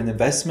more of an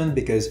investment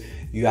because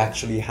you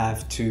actually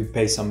have to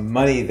pay some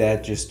money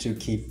there just to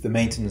keep the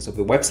maintenance of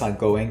the website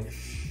going.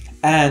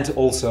 And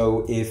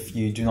also, if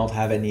you do not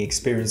have any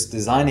experience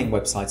designing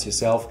websites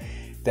yourself,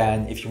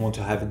 then if you want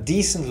to have a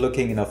decent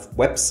looking enough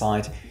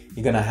website,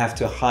 you're going to have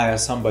to hire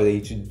somebody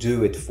to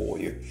do it for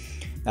you.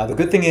 Now, the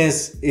good thing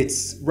is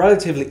it's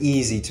relatively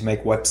easy to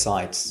make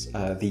websites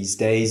these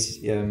days.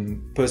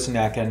 Personally,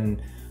 I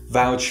can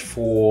vouch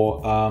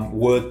for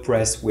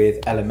WordPress with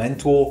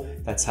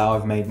Elementor. That's how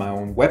I've made my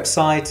own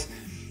website.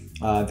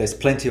 There's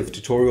plenty of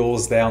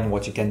tutorials there on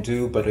what you can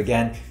do, but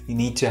again, you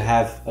need to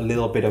have a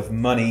little bit of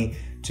money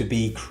to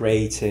be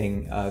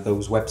creating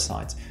those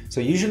websites. So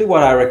usually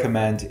what I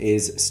recommend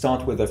is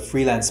start with the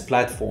freelance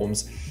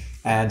platforms,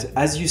 and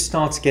as you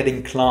start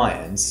getting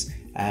clients,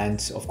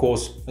 and of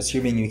course,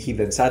 assuming you keep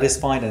them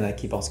satisfied and they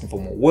keep asking for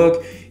more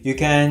work, you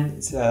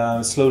can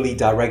slowly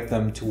direct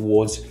them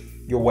towards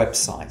your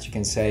website. You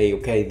can say,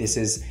 okay, this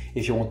is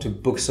if you want to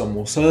book some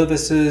more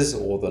services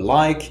or the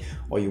like,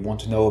 or you want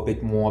to know a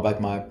bit more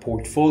about my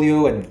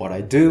portfolio and what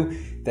I do,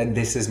 then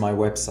this is my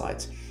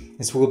website.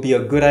 This will be a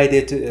good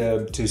idea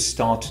to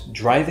start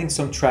driving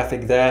some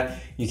traffic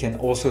there. You can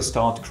also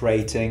start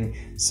creating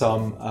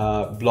some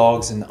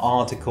blogs and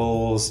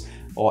articles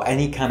or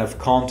any kind of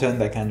content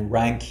that can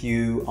rank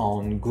you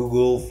on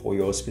Google for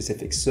your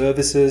specific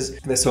services.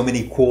 There's so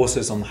many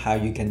courses on how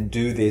you can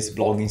do this,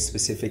 blogging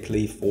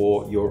specifically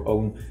for your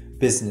own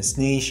business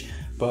niche.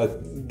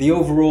 But the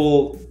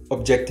overall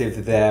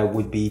objective there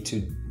would be to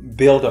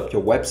build up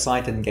your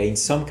website and gain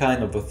some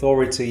kind of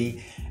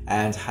authority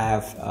and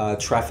have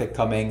traffic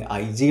coming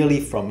ideally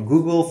from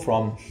Google,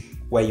 from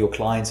where your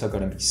clients are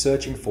going to be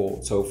searching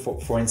for. So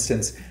for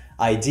instance,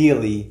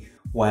 ideally,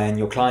 when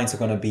your clients are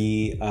going to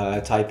be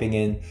typing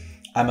in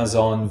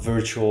Amazon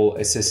virtual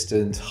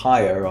assistant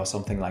hire or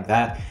something like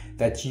that,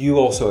 that you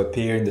also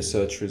appear in the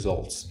search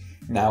results.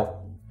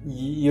 Now,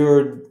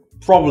 you're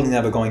probably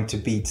never going to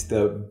beat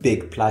the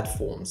big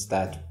platforms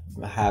that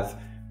have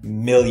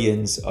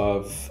millions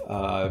of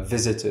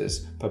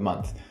visitors per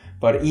month.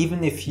 But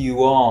even if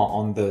you are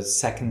on the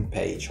second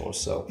page or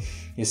so,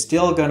 you're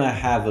still going to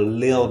have a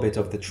little bit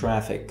of the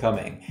traffic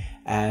coming.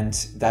 And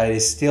that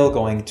is still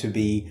going to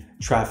be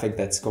traffic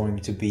that's going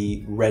to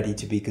be ready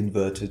to be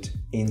converted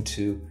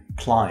into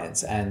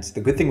clients. And the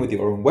good thing with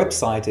your own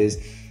website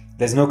is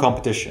there's no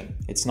competition.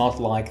 It's not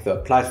like the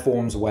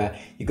platforms where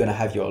you're going to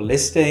have your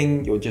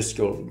listing,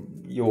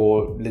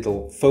 your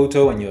little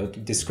photo and your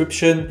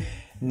description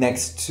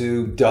next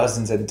to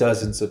dozens and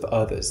dozens of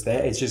others.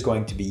 There, it's just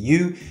going to be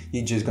you.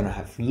 You're just going to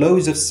have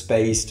loads of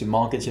space to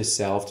market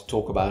yourself, to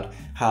talk about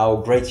how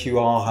great you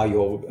are, how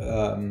your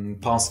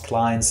past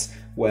clients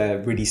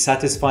were really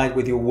satisfied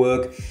with your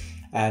work.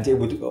 And it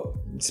would,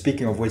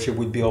 speaking of which, it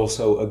would be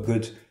also a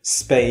good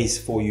space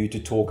for you to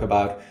talk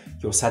about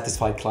your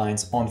satisfied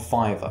clients on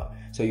Fiverr.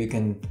 So you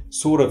can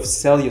sort of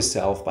sell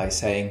yourself by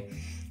saying,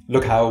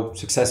 look how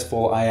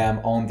successful I am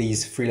on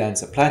these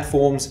freelancer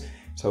platforms.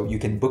 So you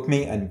can book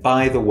me, and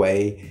by the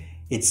way,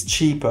 it's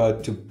cheaper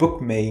to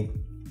book me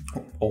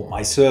or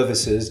my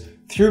services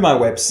through my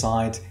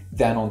website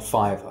than on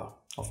Fiverr.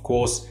 Of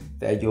course,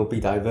 there you'll be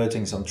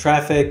diverting some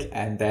traffic,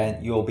 and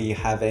then you'll be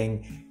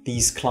having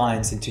these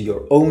clients into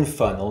your own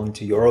funnel,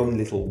 into your own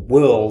little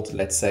world,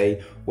 let's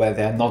say, where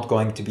they're not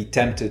going to be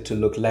tempted to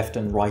look left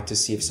and right to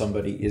see if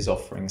somebody is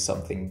offering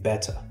something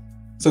better.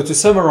 So to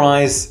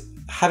summarize,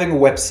 having a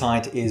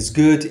website is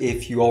good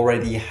if you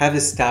already have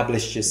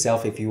established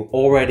yourself, if you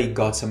already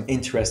got some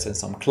interest and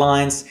some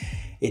clients.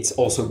 It's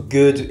also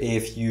good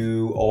if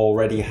you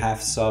already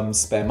have some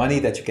spare money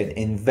that you can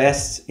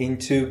invest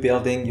into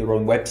building your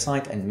own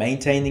website and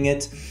maintaining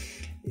it.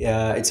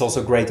 It's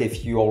also great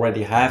if you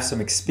already have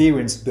some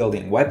experience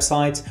building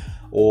websites,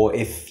 or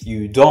if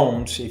you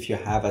don't, if you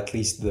have at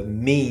least the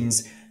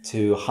means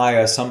to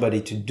hire somebody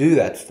to do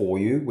that for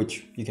you,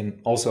 which you can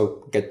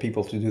also get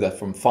people to do that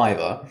from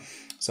Fiverr.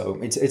 So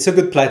it's a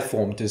good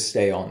platform to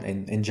stay on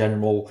in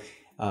general,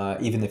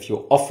 even if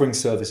you're offering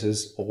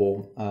services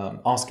or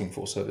asking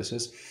for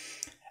services.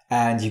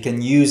 And you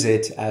can use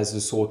it as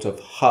a sort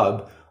of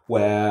hub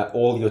where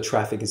all your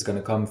traffic is going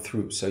to come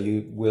through. So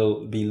you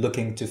will be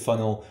looking to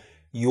funnel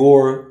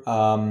your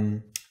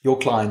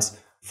clients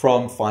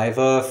from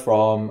Fiverr,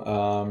 from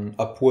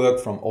Upwork,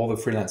 from all the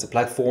freelancer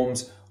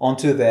platforms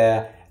onto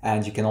there.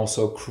 And you can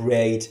also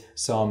create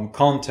some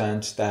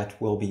content that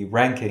will be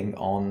ranking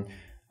on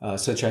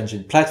search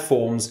engine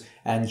platforms,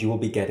 and you will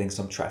be getting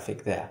some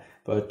traffic there.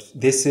 But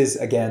this is,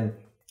 again,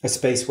 a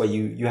space where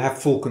you have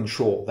full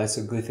control. That's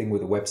a good thing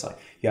with a website.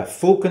 You have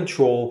full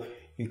control.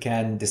 You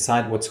can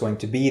decide what's going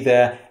to be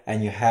there,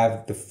 and you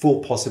have the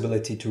full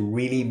possibility to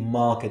really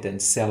market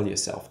and sell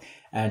yourself.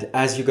 And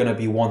as you're going to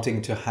be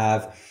wanting to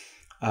have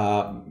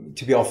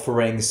to be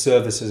offering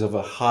services of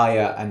a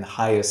higher and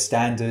higher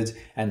standard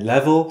and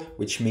level,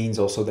 which means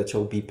also that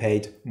you'll be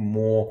paid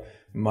more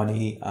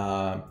money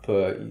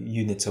per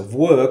units of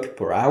work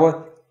per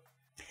hour,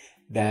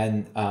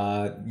 then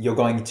you're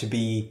going to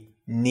be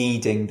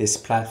needing this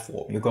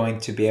platform. You're going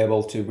to be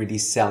able to really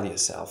sell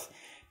yourself,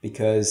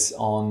 because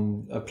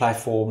on a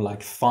platform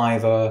like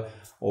Fiverr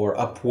or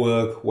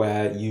Upwork,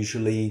 where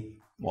usually,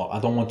 well, I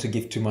don't want to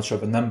give too much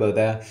of a number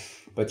there,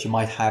 but you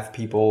might have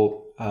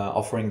people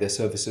offering their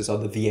services,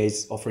 other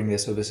VAs offering their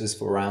services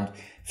for around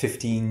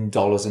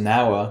 $15 an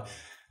hour.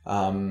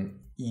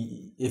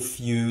 If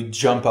you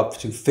jump up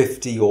to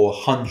 $50 or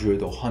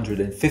 $100 or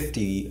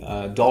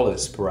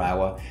 $150 per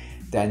hour,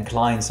 then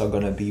clients are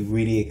going to be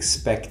really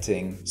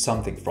expecting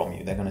something from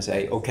you. They're going to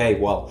say, okay,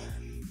 well,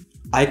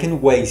 I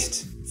can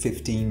waste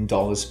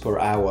 $15 per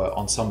hour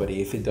on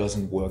somebody if it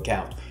doesn't work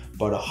out,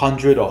 but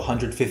 $100 or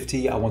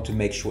 $150, I want to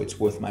make sure it's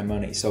worth my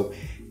money. So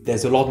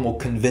there's a lot more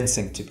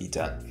convincing to be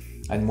done.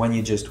 And when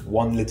you're just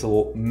one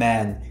little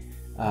man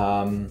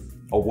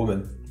or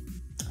woman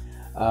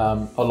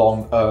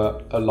along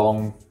a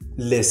long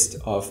list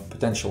of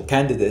potential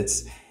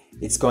candidates,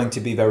 it's going to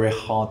be very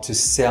hard to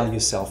sell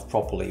yourself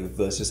properly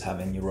versus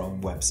having your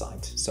own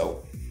website.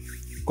 So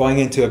going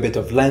into a bit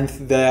of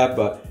length there,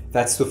 but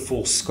that's the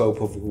full scope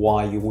of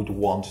why you would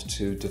want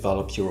to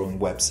develop your own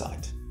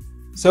website.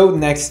 So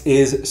next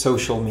is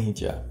social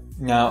media.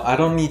 Now, I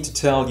don't need to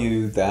tell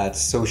you that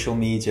social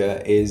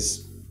media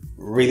is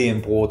really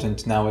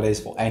important nowadays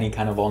for any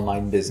kind of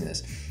online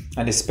business,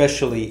 and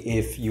especially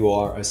if you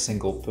are a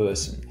single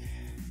person.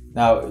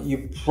 Now,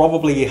 you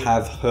probably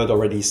have heard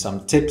already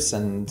some tips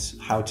and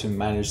how to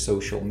manage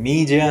social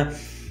media,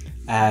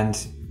 and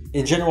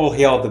in general,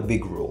 here are the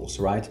big rules,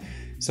 right?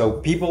 So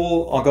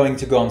people are going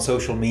to go on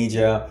social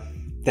media,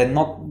 they're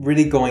not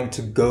really going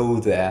to go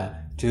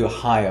there to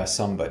hire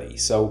somebody.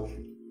 So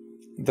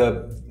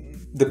the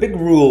big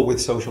rule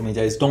with social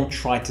media is don't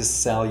try to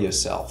sell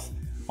yourself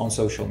on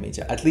social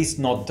media, at least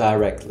not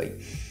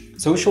directly.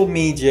 Social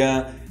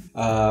media,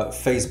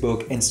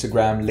 Facebook,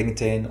 Instagram,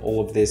 LinkedIn,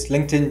 all of this.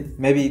 LinkedIn,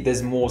 maybe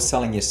there's more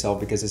selling yourself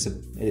because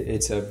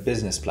it's a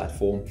business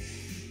platform,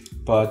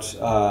 but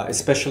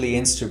especially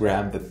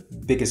Instagram, the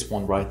biggest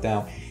one right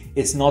now,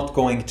 it's not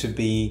going to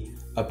be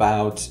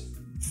about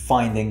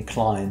finding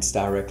clients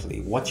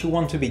directly. What you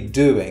want to be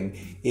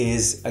doing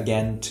is,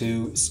 again,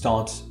 to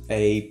start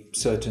a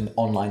certain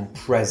online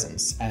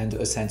presence and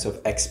a sense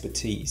of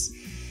expertise.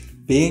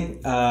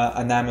 Being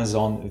an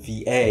Amazon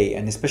VA,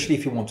 and especially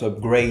if you want to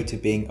upgrade to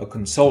being a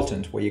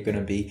consultant where you're going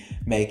to be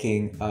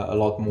making a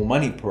lot more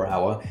money per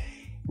hour,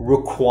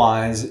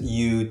 requires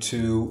you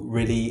to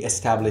really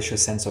establish a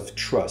sense of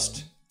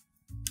trust.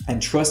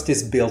 And trust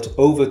is built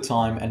over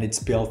time, and it's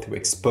built through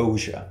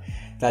exposure.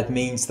 That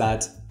means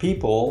that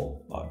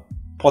people,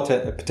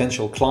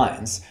 potential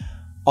clients,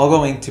 are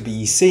going to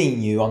be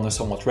seeing you on a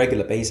somewhat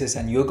regular basis,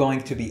 and you're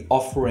going to be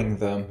offering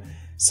them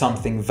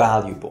something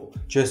valuable,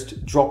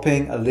 just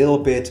dropping a little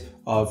bit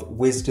of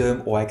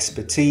wisdom or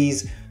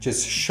expertise,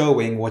 just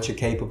showing what you're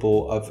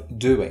capable of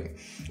doing,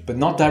 but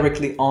not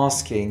directly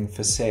asking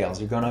for sales.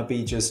 You're gonna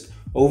be just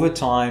over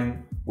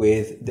time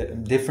with the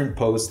different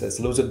posts. There's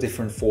loads of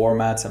different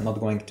formats. I'm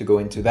not going to go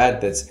into that.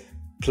 There's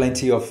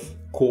plenty of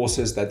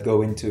courses that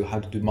go into how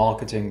to do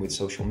marketing with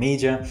social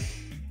media,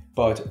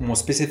 but more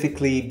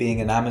specifically,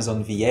 being an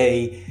Amazon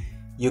VA,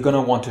 you're going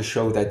to want to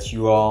show that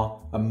you are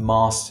a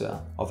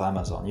master of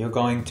Amazon. You're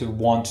going to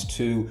want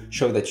to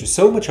show that you're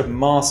so much a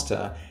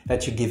master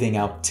that you're giving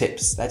out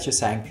tips, that you're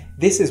saying,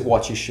 this is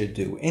what you should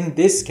do. In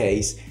this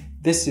case,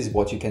 this is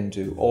what you can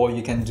do. Or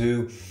you can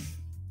do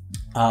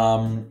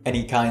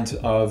any kind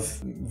of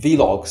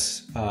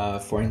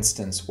vlogs, for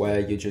instance, where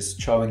you're just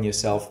showing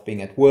yourself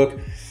being at work.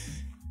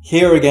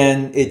 Here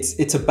again,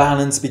 it's a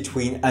balance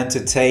between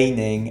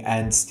entertaining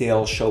and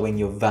still showing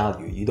your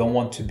value. You don't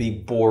want to be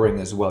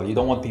boring as well. You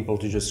don't want people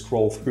to just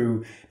scroll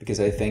through because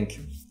I think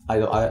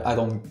I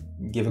don't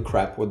give a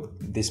crap what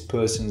this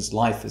person's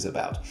life is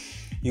about.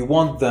 You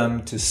want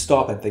them to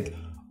stop and think,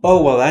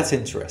 oh, well, that's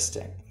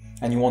interesting.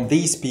 And you want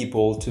these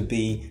people to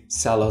be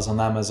sellers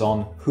on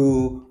Amazon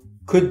who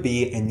could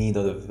be in need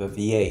of a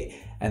VA.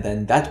 And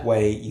then that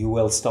way you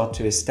will start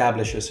to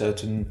establish a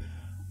certain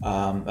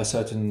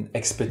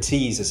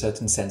expertise, a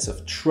certain sense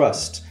of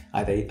trust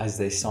as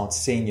they start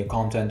seeing your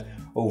content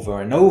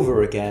over and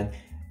over again.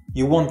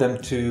 You want them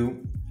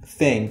to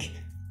think,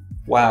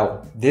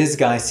 wow, this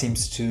guy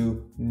seems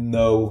to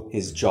know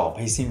his job.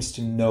 He seems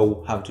to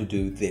know how to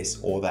do this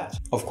or that.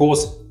 Of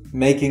course,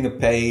 making a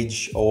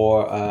page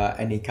or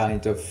any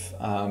kind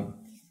of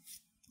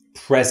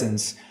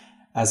presence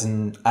as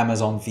an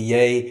Amazon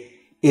VA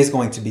is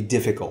going to be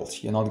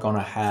difficult. You're not going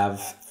to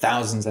have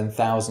thousands and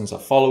thousands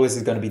of followers.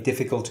 It's going to be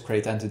difficult to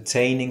create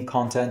entertaining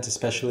content,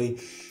 especially.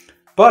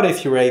 But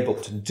if you're able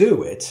to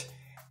do it,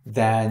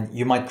 then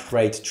you might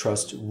create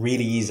trust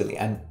really easily.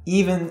 And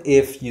even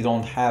if you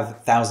don't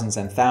have thousands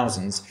and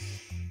thousands,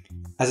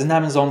 as an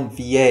Amazon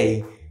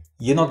VA,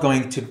 you're not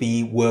going to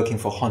be working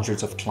for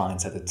hundreds of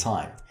clients at a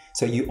time.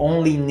 So you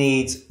only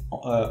need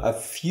a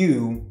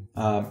few,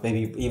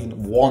 maybe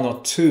even one or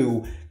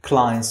two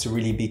clients to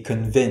really be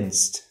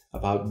convinced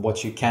about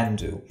what you can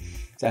do.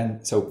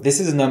 And so this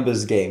is a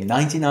numbers game.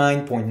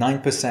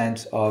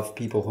 99.9% of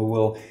people who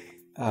will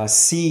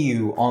see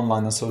you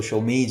online on social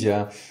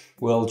media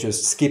will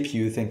just skip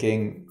you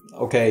thinking,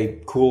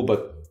 okay, cool,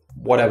 but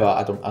whatever,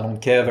 I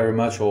don't care very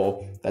much,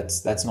 or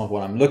that's not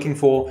what I'm looking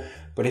for.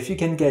 But if you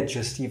can get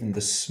just even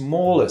the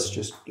smallest,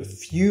 just a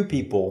few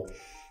people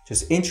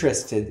just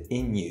interested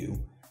in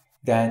you,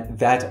 then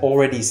that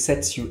already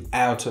sets you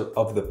out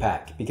of the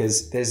pack,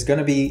 because there's going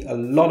to be a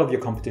lot of your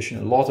competition,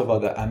 a lot of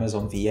other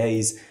Amazon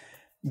VAs.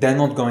 They're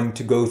not going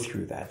to go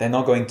through that. They're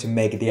not going to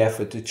make the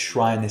effort to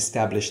try and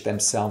establish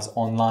themselves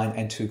online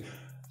and to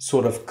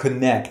sort of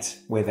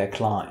connect with their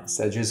clients.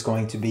 They're just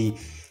going to be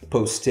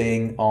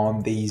posting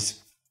on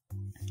these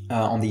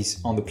on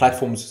the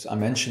platforms I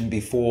mentioned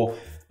before.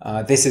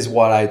 This is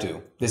what I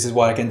do. This is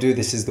what I can do.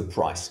 This is the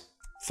price.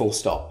 Full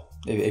stop.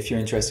 If you're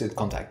interested,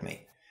 contact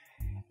me.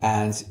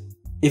 And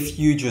if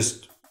you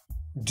just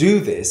do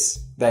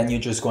this, then you're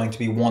just going to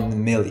be 1 in a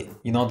million.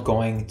 You're not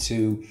going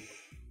to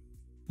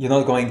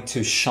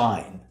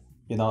shine.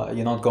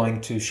 You're not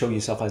going to show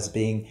yourself as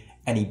being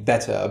any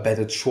better, a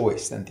better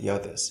choice than the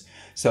others.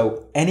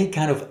 So any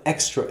kind of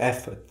extra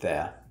effort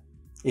there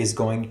is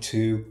going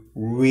to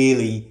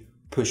really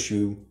push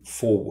you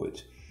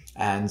forward.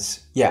 And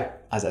yeah,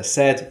 as I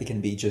said, it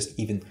can be just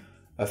even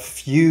a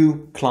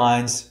few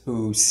clients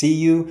who see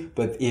you,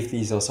 but if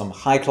these are some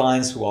high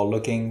clients who are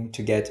looking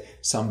to get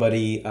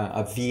somebody,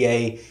 a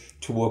VA,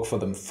 to work for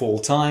them full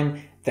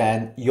time,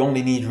 then you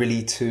only need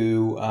really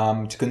to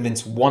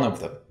convince one of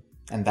them,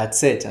 and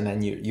that's it. And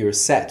then you're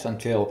set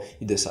until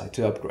you decide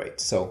to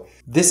upgrade. So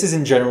this is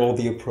in general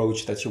the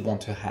approach that you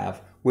want to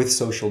have with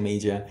social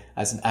media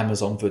as an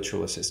Amazon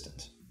virtual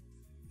assistant.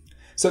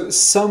 So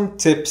some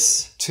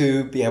tips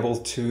to be able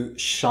to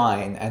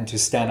shine and to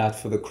stand out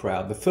for the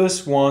crowd. The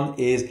first one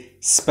is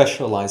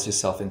specialize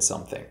yourself in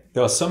something.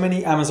 There are so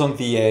many Amazon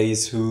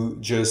VAs who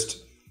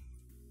just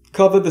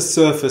cover the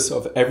surface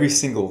of every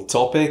single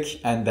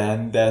topic, and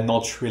then they're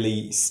not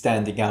really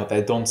standing out.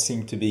 They don't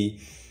seem to be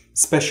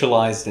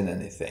specialized in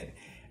anything.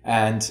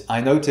 And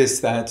I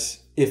noticed that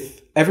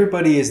if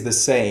everybody is the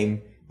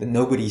same, then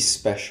nobody's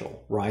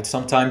special, right?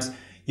 Sometimes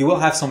you will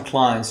have some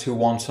clients who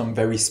want some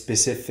very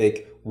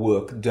specific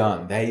work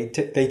done.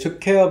 They took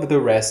care of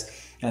the rest,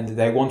 and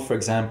they want, for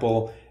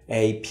example,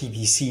 a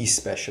PPC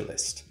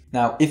specialist.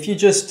 Now, if you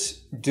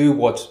just do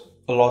what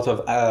a lot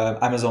of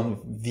Amazon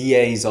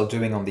VAs are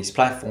doing on these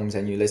platforms,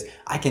 and you list,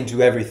 I can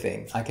do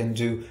everything. I can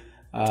do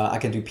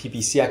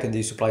PPC, I can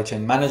do supply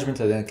chain management,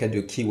 and I can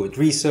do keyword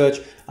research,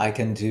 I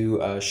can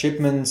do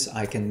shipments,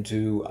 I can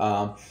do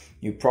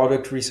new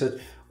product research,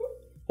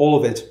 all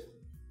of it,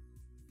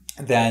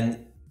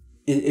 then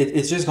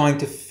it's just going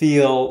to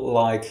feel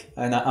like,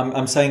 and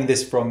I'm saying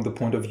this from the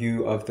point of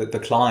view of the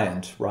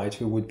client, right,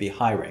 who would be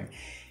hiring.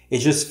 It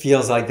just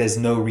feels like there's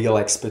no real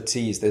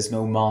expertise, there's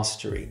no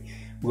mastery.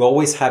 We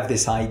always have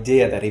this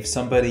idea that if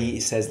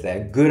somebody says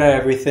they're good at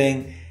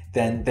everything,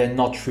 then they're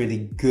not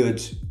really good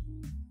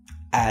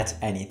at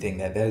anything,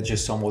 that they're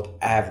just somewhat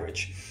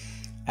average.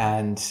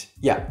 And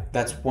yeah,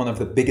 that's one of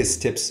the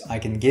biggest tips I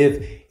can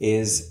give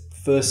is,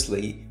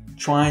 firstly,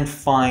 try and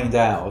find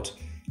out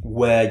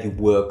where you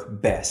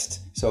work best.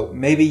 So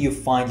maybe you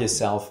find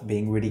yourself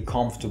being really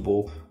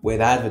comfortable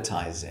with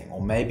advertising, or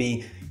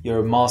maybe you're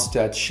a master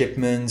at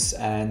shipments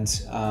and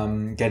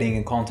getting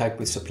in contact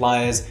with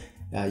suppliers.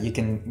 You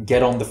can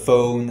get on the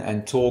phone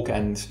and talk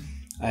and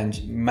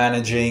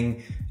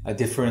managing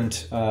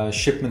different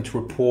shipment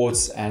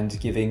reports and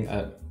giving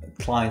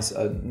clients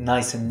a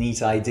nice and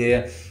neat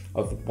idea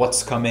of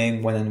what's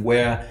coming, when and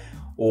where.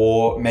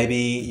 Or maybe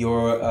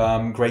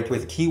you're great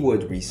with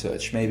keyword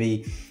research.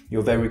 Maybe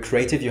you're very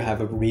creative. You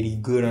have a really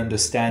good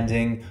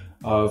understanding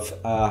of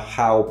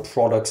how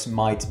products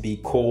might be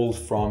called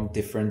from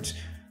different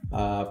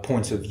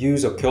points of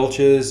views or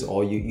cultures,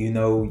 or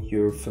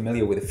you're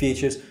familiar with the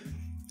features.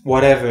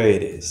 Whatever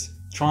it is,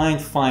 try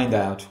and find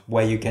out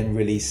where you can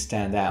really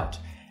stand out,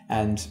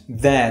 and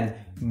then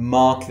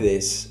mark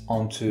this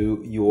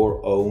onto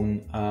your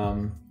own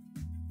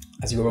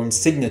as your own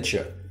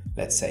signature.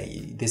 Let's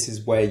say this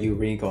is where you're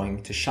really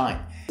going to shine.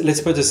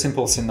 Let's put a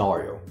simple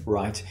scenario,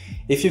 right?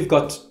 If you've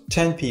got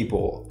 10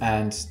 people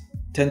and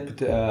 10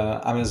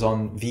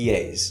 Amazon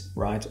VAs,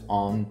 right,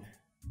 on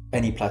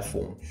any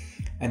platform,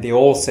 and they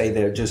all say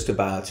they're just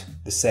about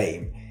the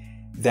same,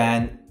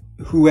 then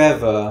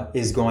whoever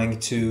is going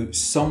to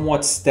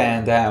somewhat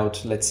stand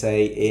out, let's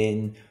say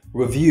in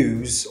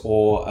reviews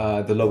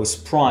or the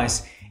lowest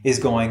price, is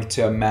going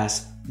to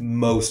amass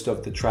most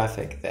of the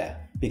traffic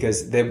there,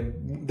 because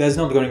there's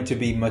not going to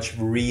be much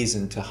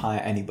reason to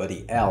hire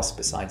anybody else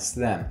besides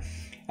them.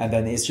 And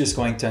then it's just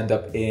going to end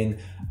up in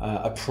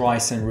a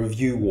price and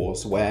review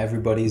wars where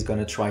everybody is going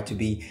to try to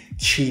be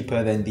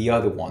cheaper than the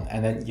other one.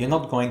 And then you're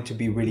not going to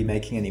be really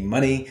making any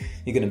money.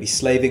 You're going to be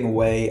slaving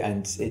away,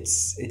 and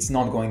it's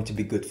not going to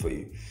be good for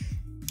you.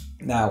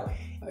 Now,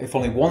 if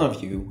only one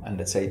of you, and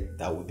let's say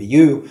that would be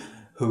you,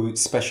 who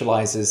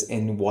specializes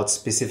in what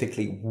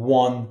specifically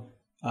one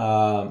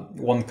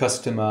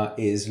customer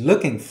is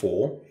looking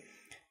for,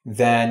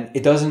 then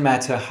it doesn't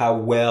matter how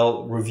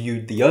well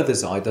reviewed the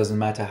others are. It doesn't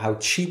matter how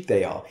cheap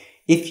they are.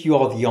 If you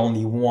are the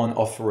only one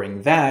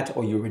offering that,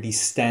 or you really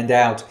stand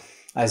out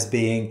as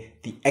being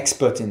the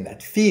expert in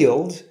that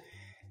field,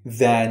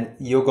 then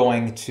you're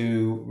going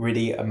to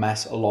really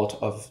amass a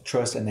lot of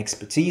trust and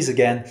expertise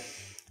again,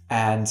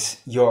 and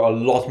you're a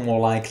lot more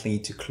likely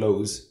to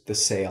close the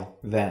sale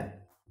then.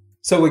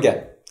 So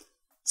again,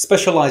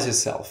 specialize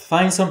yourself.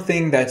 Find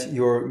something that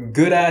you're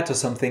good at, or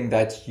something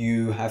that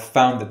you have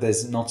found that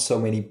there's not so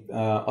many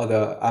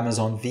other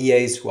Amazon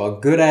VAs who are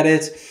good at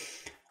it.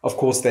 Of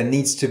course, there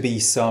needs to be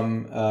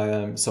some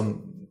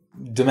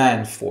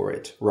demand for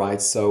it,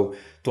 right? So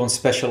don't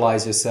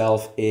specialize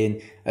yourself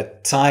in a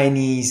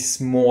tiny,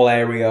 small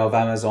area of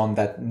Amazon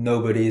that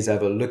nobody is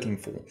ever looking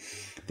for.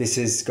 This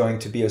is going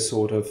to be a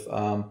sort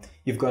of,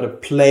 you've got to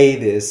play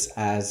this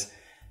as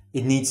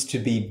it needs to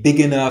be big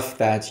enough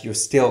that you're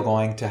still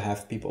going to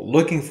have people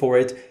looking for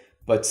it,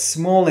 but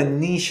small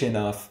and niche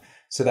enough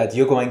so that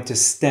you're going to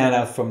stand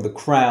out from the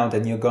crowd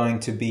and you're going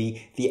to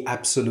be the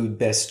absolute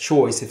best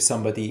choice if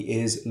somebody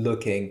is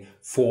looking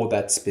for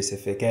that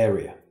specific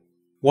area.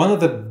 One of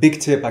the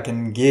big tips I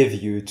can give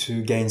you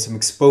to gain some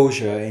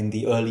exposure in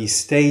the early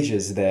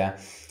stages there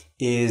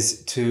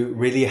is to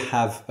really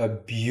have a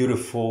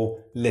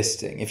beautiful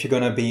listing if you're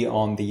going to be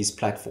on these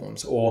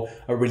platforms, or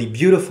a really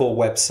beautiful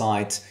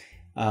website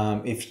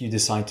if you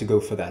decide to go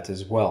for that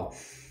as well.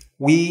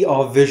 We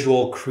are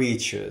visual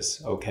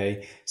creatures,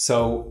 okay?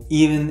 So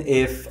even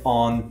if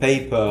on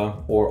paper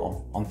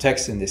or on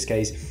text in this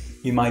case,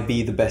 you might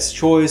be the best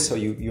choice, or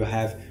you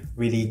have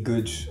really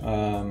good,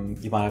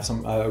 you might have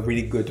some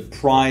really good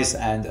price,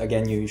 and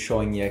again, you're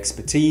showing your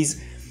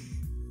expertise.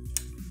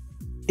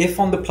 If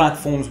on the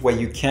platforms where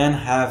you can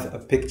have a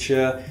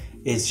picture,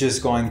 it's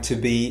just going to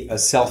be a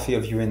selfie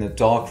of you in a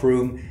dark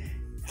room,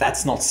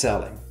 that's not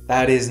selling.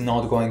 That is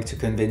not going to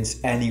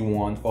convince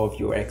anyone of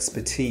your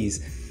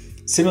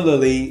expertise.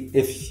 Similarly,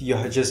 if you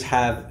just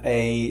have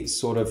a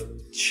sort of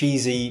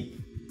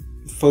cheesy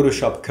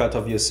Photoshop cut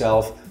of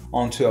yourself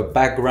onto a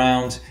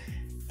background,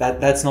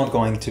 that's not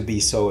going to be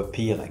so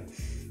appealing.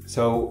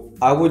 So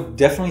I would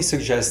definitely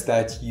suggest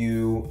that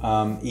you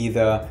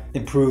either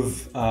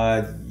improve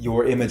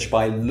your image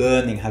by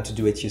learning how to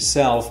do it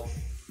yourself,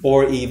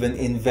 or even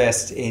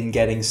invest in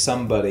getting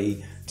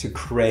somebody to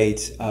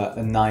create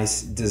a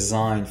nice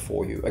design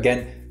for you.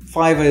 Again,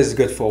 Fiverr is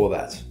good for all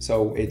that.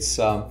 So it's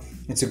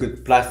a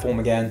good platform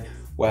again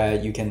where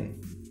you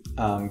can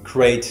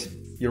create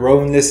your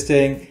own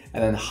listing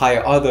and then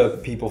hire other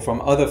people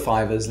from other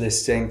Fiverr's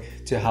listing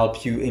to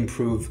help you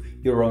improve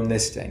your own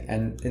listing.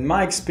 And in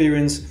my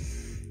experience,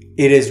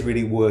 it is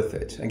really worth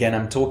it. Again,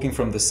 I'm talking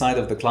from the side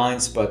of the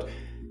clients, but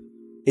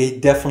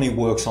it definitely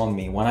works on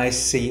me. When I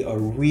see a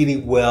really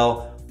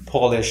well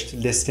polished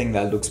listing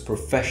that looks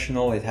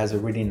professional, it has a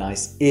really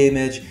nice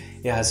image,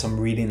 it has some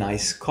really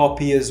nice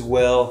copy as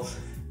well,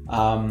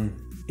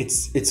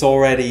 it's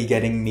already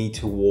getting me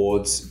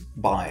towards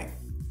buying.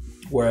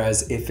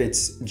 Whereas if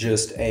it's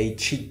just a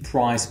cheap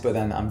price, but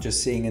then I'm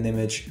just seeing an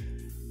image,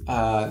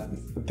 a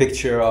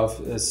picture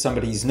of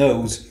somebody's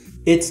nose,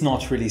 it's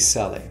not really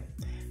selling.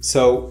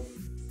 So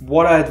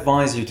what I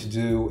advise you to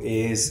do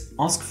is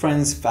ask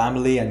friends,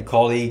 family and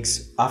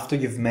colleagues after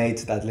you've made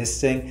that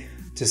listing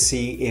to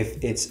see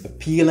if it's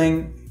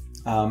appealing,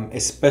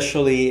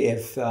 especially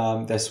if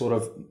they're sort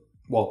of,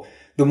 well,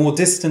 the more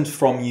distant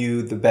from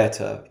you, the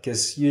better,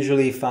 because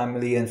usually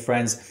family and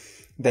friends,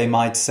 they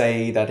might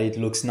say that it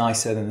looks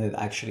nicer than it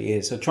actually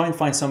is. So try and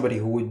find somebody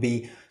who would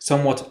be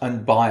somewhat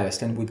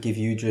unbiased and would give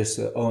you just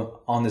an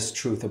honest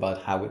truth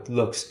about how it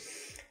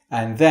looks.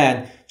 And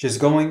then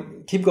just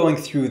keep going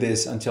through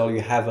this until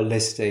you have a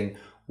listing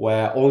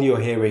where all you're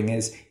hearing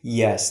is,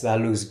 yes,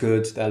 that looks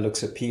good, that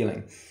looks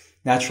appealing.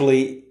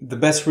 Naturally, the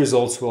best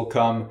results will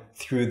come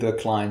through the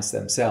clients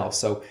themselves.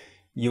 So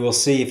you will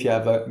see if you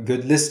have a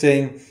good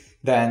listing,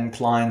 then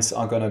clients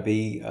are going to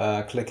be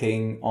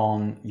clicking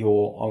on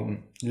your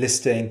own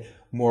listing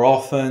more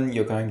often.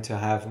 You're going to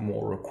have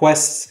more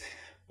requests,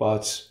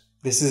 but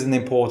this is an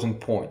important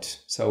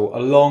point. So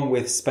along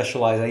with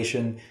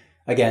specialization,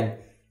 again,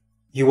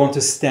 you want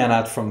to stand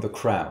out from the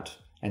crowd.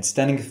 And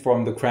standing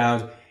from the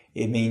crowd,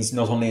 it means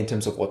not only in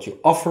terms of what you're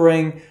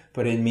offering,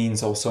 but it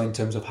means also in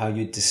terms of how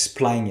you're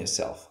displaying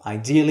yourself.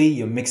 Ideally,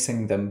 you're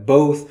mixing them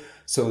both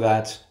so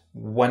that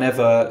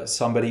whenever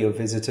somebody, a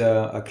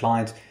visitor, a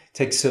client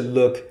takes a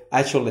look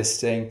at your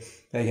listing,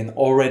 they can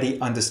already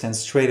understand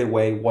straight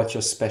away what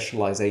your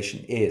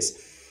specialization is.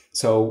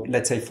 So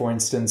let's say, for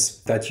instance,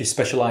 that you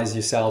specialize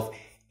yourself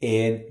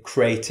in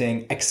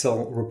creating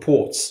Excel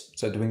reports.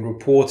 So doing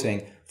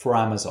reporting for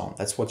Amazon.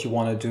 That's what you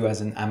want to do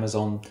as an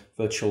Amazon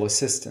virtual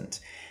assistant.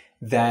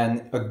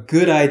 Then a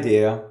good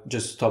idea,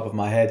 just top of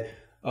my head,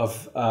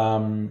 of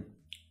an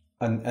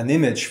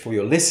image for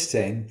your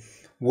listing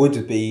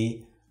would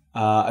be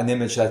an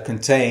image that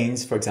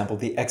contains, for example,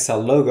 the Excel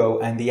logo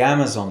and the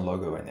Amazon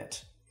logo in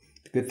it.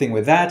 The good thing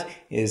with that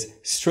is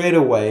straight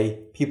away,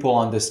 people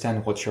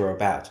understand what you're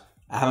about.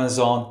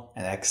 Amazon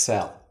and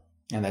Excel.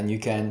 And then you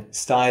can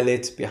style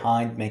it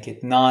behind, make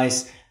it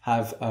nice,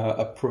 have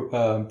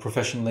a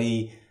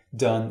professionally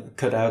done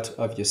cutout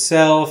of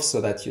yourself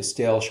so that you're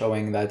still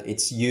showing that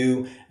it's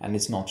you and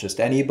it's not just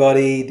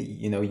anybody.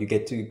 You know, you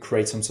get to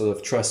create some sort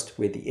of trust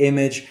with the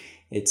image.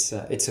 It's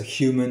a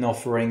human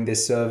offering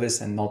this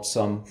service and not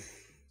some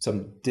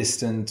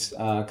distant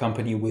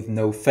company with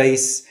no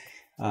face.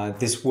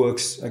 This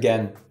works,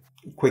 again,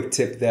 quick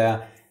tip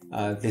there.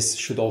 This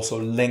should also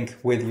link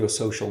with your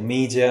social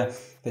media,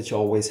 that you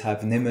always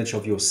have an image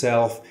of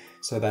yourself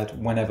so that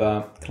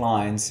whenever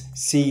clients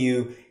see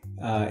you,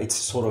 it's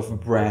sort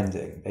of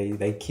branding.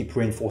 They keep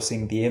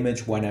reinforcing the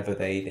image whenever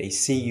they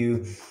see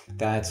you,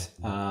 that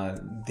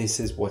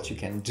this is what you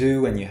can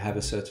do and you have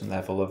a certain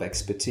level of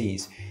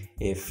expertise.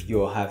 If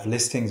you have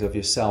listings of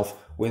yourself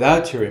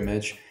without your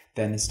image,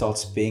 then it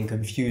starts being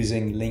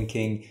confusing,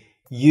 linking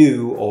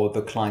you or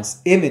the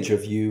client's image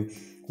of you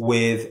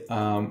with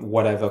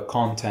whatever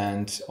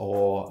content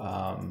or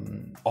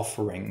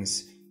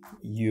offerings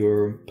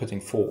you're putting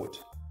forward.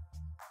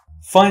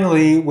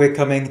 Finally, we're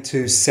coming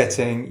to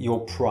setting your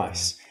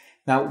price.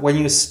 Now, when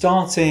you're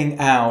starting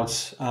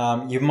out,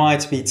 you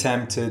might be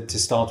tempted to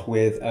start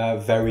with a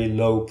very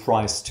low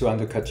price to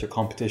undercut your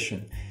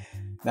competition.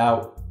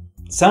 Now,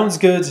 sounds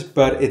good,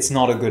 but it's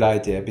not a good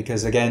idea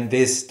because, again,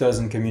 this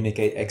doesn't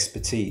communicate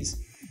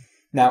expertise.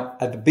 Now,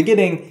 at the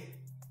beginning,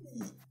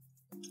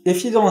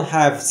 since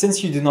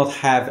you do not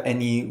have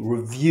any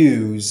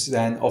reviews,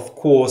 then of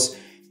course,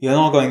 you're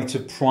not going to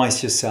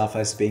price yourself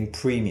as being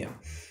premium.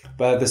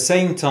 But at the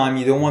same time,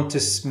 you don't want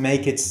to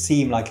make it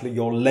seem like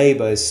your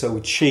labor is so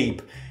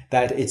cheap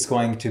that it's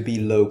going to be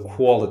low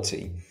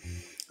quality.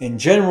 In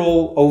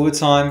general, over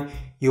time,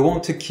 you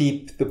want to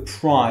keep the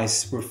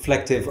price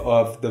reflective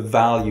of the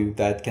value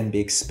that can be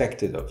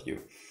expected of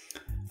you.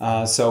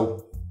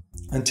 So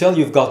until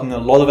you've gotten a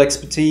lot of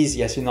expertise,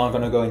 yes, you're not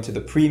going to go into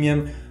the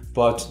premium,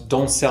 but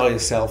don't sell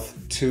yourself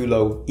too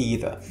low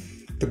either.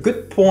 The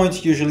good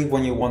point usually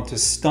when you want to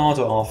start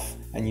off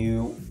and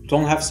you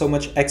don't have so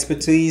much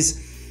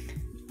expertise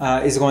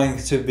is going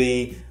to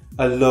be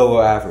a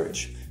lower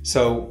average.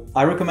 So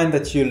I recommend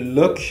that you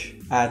look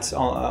at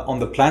on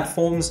the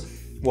platforms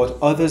what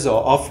others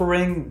are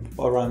offering,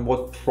 around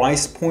what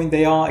price point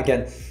they are.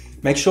 Again,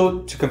 make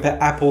sure to compare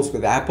apples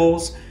with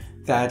apples,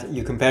 that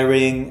you're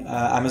comparing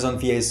Amazon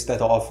VAs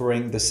that are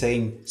offering the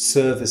same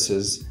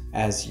services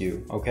as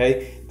you,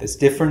 okay? There's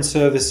different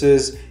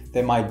services,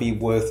 they might be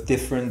worth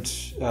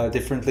differently,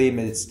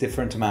 it's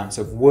different amounts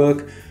of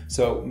work.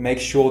 So make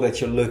sure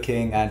that you're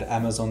looking at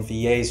Amazon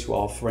VAs who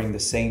are offering the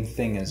same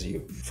thing as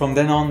you. From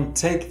then on,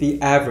 take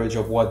the average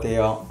of what they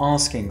are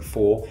asking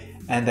for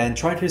and then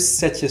try to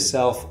set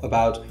yourself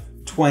about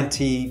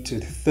 20 to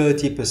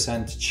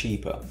 30%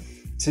 cheaper.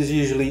 This is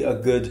usually a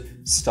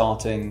good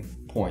starting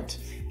point.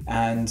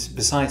 And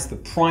besides the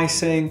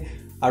pricing,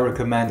 I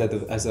recommend that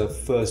as a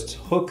first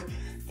hook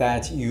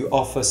that you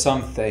offer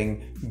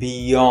something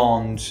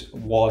beyond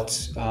what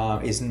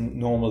is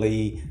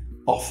normally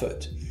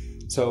offered.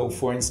 So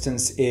for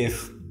instance,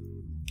 if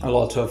a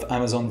lot of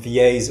Amazon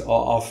VAs are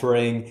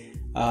offering,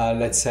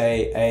 let's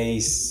say, a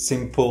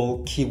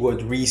simple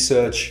keyword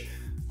research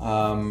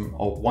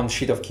or one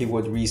sheet of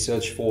keyword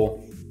research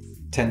for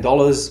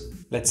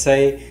 $10, let's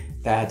say,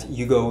 that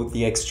you go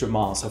the extra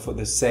mile. So for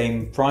the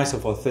same price or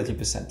for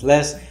 30%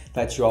 less,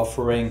 that you're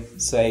offering,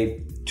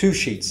 say, 2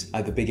 sheets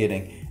at the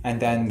beginning. And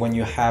then when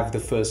you have the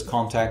first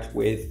contact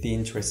with the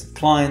interested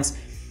clients,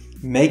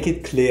 make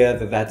it clear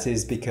that that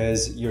is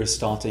because you're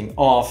starting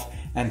off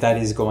and that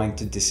is going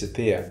to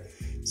disappear.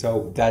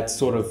 So that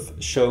sort of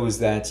shows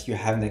that you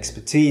have an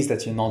expertise,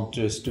 that you're not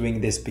just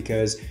doing this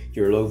because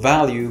you're low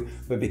value,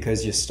 but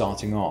because you're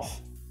starting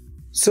off.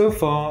 So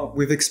far,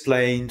 we've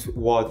explained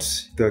what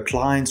the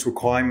client's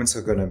requirements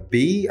are going to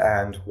be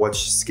and what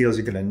skills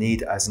you're going to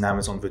need as an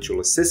Amazon virtual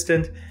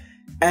assistant.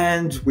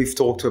 And we've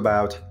talked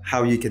about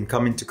how you can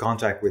come into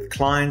contact with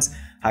clients,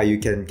 how you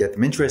can get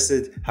them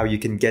interested, how you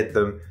can get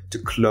them to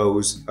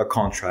close a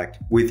contract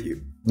with you.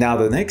 Now,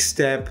 the next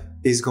step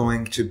is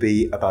going to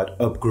be about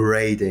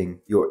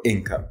upgrading your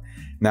income.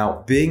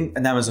 Now, being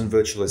an Amazon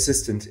virtual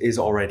assistant is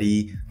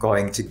already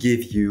going to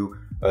give you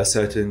a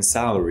certain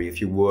salary. If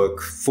you work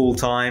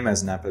full-time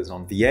as an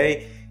Amazon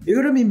VA,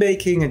 you're going to be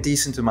making a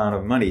decent amount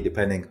of money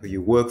depending who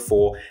you work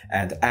for.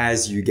 And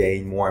as you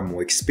gain more and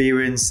more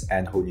experience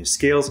and hone your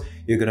skills,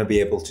 you're going to be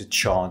able to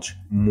charge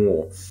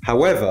more.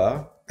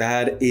 However,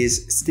 that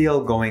is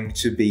still going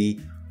to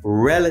be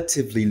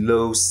relatively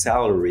low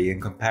salary in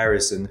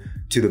comparison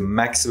to the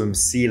maximum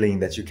ceiling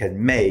that you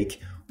can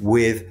make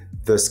with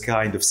this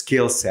kind of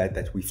skill set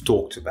that we've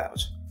talked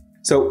about.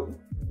 So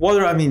what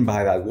do I mean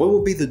by that? What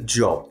will be the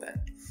job then?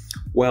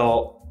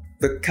 Well,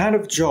 the kind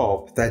of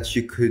job that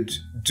you could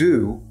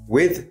do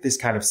with this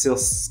kind of skill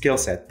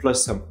set,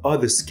 plus some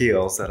other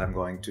skills that I'm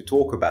going to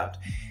talk about,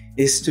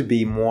 is to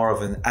be more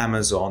of an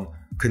Amazon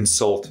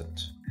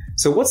consultant.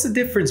 So what's the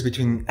difference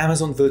between an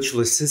Amazon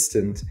virtual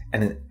assistant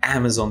and an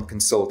Amazon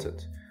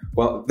consultant?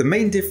 Well, the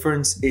main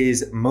difference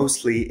is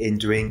mostly in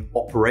doing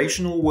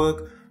operational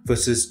work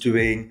versus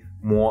doing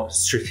more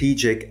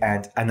strategic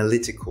and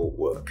analytical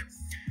work.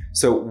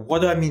 So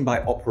what do I mean by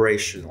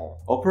operational?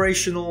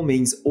 Operational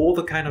means all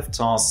the kind of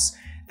tasks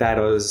that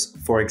is,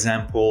 for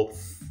example,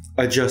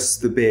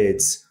 adjust the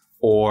bids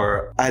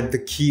or add the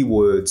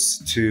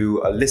keywords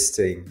to a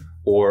listing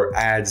or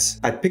add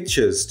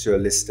pictures to a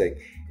listing.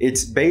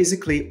 It's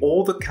basically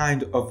all the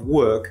kind of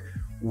work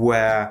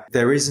where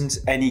there isn't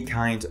any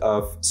kind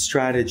of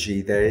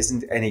strategy, there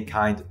isn't any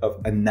kind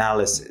of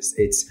analysis.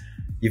 It's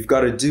you've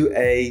got to do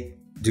A,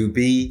 do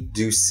B,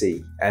 do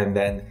C, and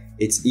then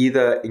it's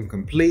either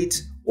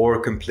incomplete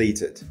or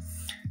completed.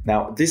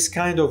 Now, this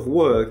kind of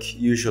work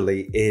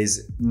usually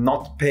is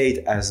not paid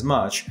as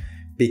much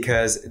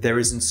because there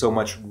isn't so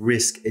much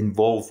risk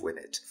involved with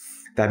it.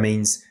 That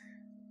means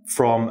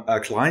from a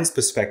client's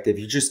perspective,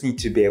 you just need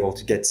to be able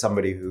to get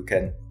somebody who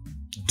can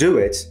do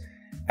it,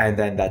 and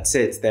then that's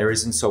it. There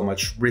isn't so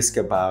much risk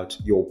about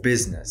your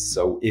business.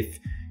 So if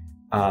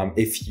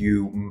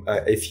you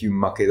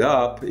muck it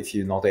up, if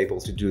you're not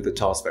able to do the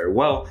task very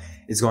well,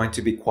 it's going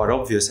to be quite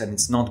obvious, and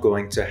it's not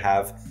going to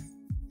have,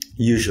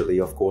 usually,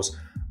 of course,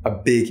 a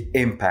big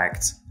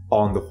impact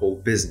on the whole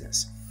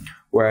business.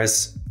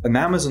 Whereas an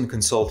Amazon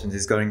consultant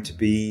is going to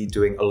be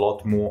doing a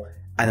lot more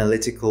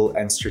analytical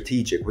and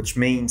strategic, which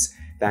means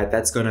that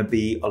that's going to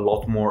be a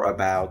lot more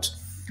about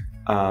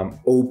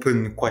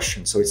open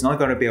questions. So it's not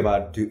going to be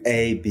about do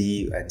A,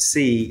 B, and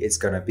C. It's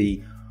going to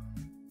be,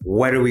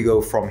 where do we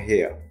go from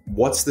here?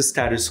 What's the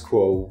status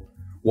quo?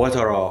 What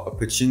are our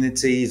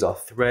opportunities, our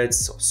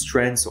threats, our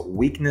strengths, or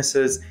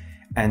weaknesses?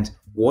 And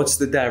what's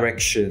the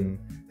direction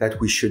that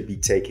we should be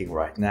taking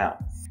right now?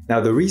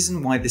 Now, the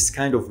reason why this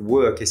kind of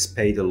work is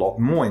paid a lot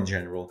more in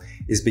general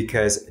is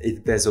because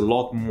there's a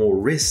lot more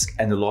risk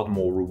and a lot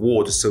more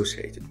reward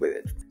associated with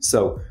it.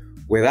 So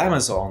with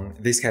Amazon,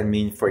 this can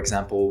mean, for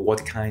example,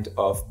 what kind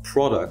of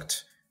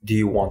product do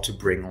you want to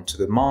bring onto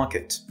the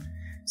market?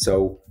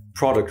 So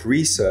product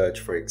research,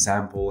 for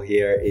example,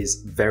 here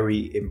is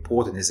very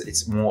important.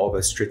 It's more of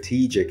a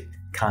strategic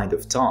kind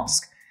of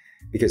task,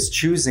 because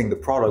choosing the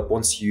product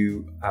once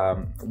you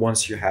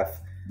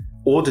have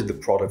ordered the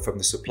product from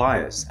the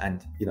suppliers,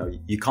 and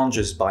you can't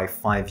just buy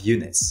 5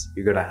 units,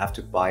 you're going to have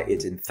to buy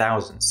it in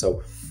thousands.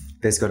 So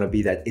there's going to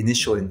be that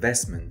initial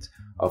investment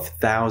of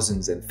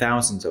thousands and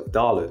thousands of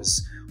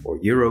dollars or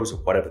euros or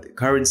whatever the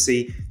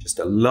currency, just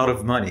a lot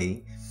of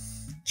money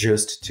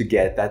just to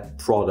get that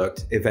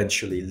product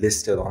eventually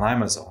listed on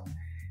Amazon.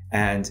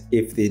 And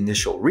if the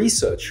initial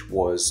research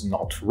was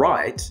not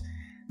right,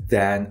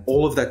 then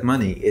all of that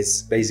money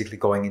is basically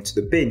going into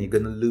the bin. You're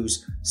going to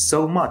lose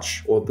so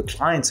much, or the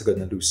clients are going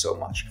to lose so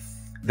much.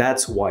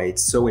 That's why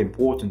it's so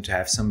important to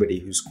have somebody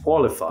who's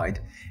qualified.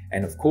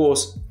 And of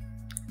course,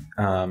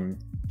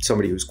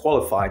 somebody who's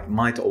qualified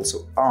might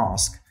also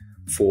ask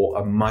for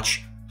a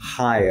much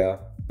higher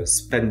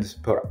spend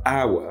per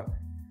hour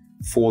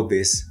for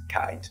this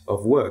kind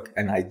of work.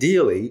 And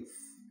ideally,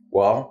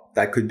 well,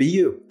 that could be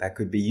you. That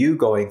could be you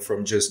going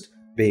from just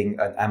being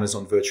an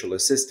Amazon virtual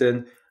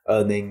assistant,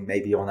 earning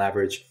maybe on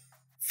average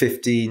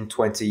 $15,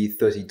 $20,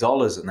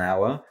 $30 an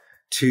hour,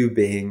 to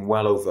being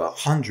well over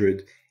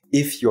 100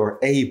 if you're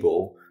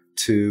able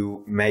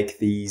to make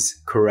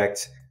these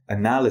correct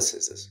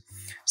analyses.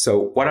 So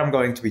what I'm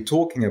going to be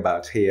talking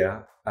about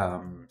here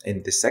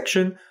in this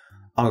section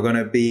are going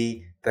to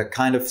be the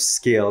kind of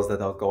skills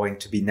that are going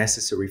to be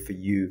necessary for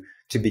you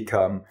to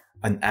become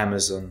an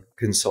Amazon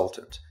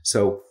consultant.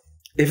 So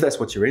if that's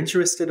what you're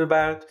interested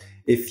about,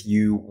 if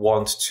you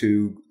want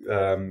to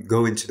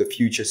go into the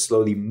future,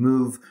 slowly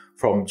move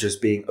from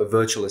just being a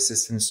virtual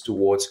assistant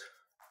towards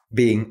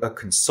being a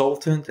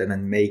consultant and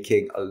then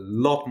making a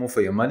lot more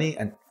for your money.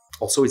 And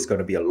also it's going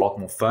to be a lot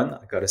more fun,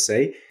 I gotta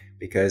say,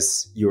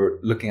 because you're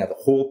looking at the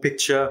whole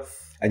picture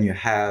and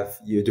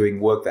you're doing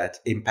work that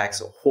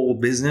impacts a whole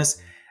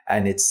business.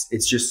 And it's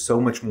just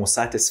so much more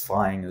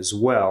satisfying as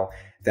well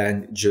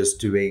than just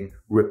doing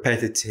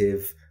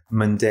repetitive,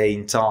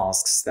 mundane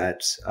tasks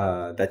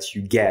that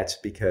you get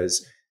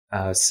because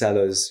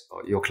sellers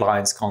or your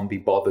clients can't be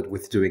bothered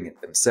with doing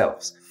it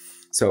themselves.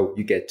 So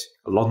you get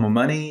a lot more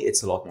money.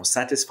 It's a lot more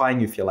satisfying.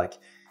 You feel like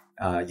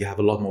you have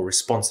a lot more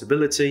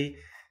responsibility.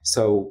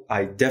 So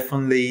I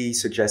definitely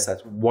suggest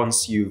that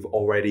once you've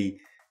already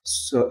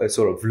sort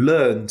of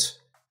learned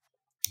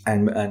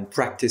and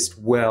practiced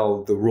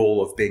well the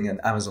role of being an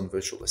Amazon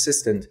virtual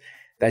assistant,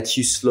 that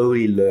you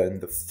slowly learn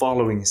the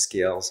following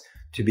skills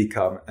to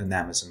become an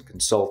Amazon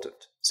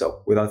consultant.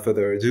 So without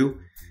further ado,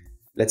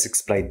 let's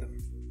explain them.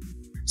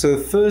 So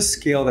the first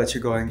skill that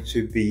you're going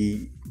to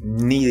be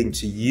needing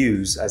to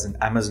use as an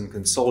Amazon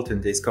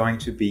consultant is going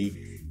to be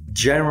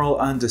general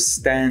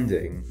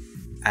understanding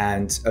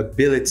and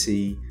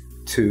ability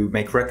to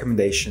make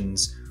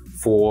recommendations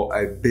for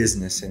a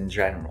business in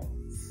general.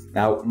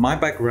 Now, my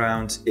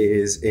background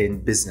is in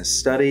business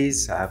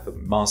studies. I have a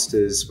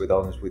master's with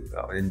honors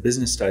in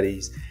business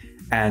studies.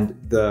 And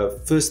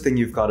the first thing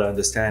you've got to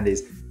understand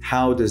is,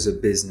 how does a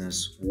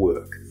business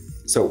work?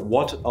 So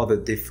what are the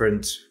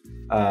different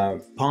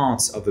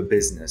parts of a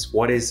business?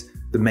 What is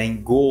the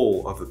main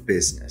goal of a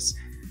business.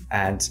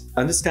 And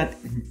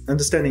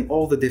understanding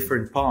all the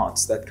different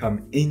parts that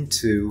come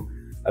into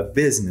a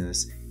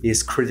business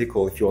is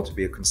critical if you want to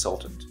be a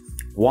consultant.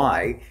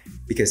 Why?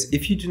 Because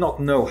if you do not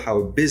know how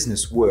a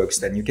business works,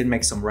 then you can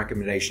make some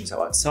recommendations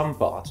about some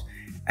part,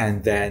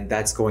 and then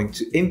that's going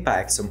to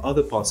impact some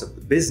other parts of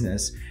the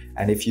business.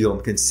 And if you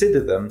don't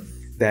consider them,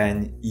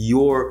 then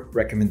your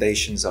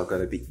recommendations are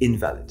going to be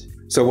invalid.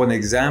 So one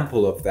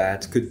example of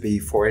that could be,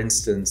 for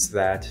instance,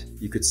 that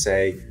you could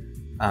say,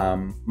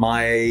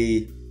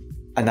 my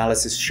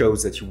analysis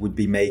shows that you would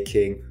be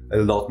making a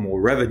lot more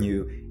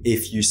revenue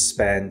if you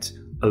spend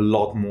a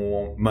lot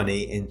more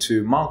money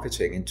into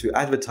marketing, into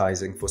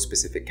advertising for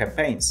specific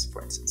campaigns,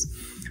 for instance.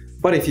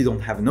 But if you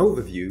don't have an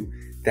overview,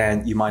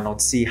 then you might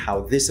not see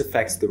how this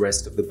affects the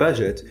rest of the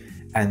budget.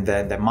 And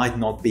then there might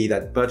not be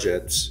that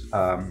budget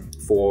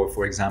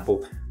for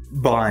example,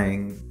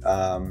 buying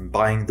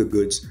the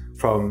goods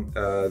from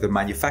the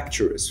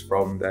manufacturers,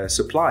 from the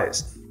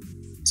suppliers.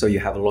 So you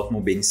have a lot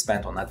more being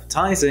spent on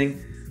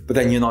advertising, but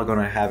then you're not going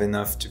to have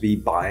enough to be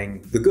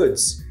buying the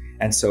goods.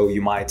 And so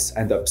you might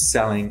end up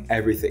selling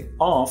everything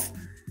off,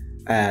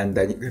 and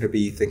then you're going to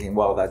be thinking,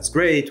 well, that's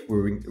great.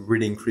 We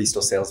really increased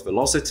our sales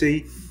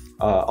velocity.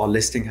 Our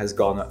listing has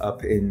gone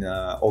up in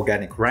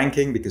organic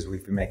ranking because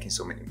we've been making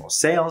so many more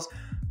sales,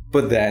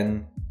 but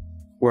then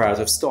we're out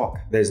of stock.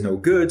 There's no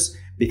goods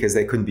because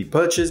they couldn't be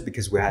purchased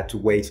because we had to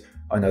wait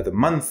another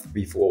month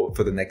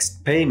for the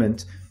next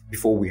payment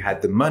before we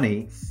had the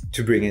money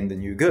to bring in the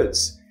new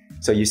goods.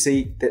 So you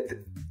see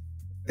that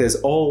there's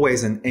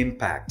always an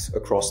impact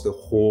across the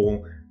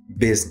whole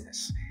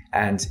business,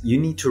 and you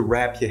need to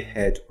wrap your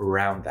head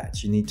around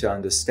that. You need to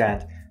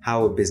understand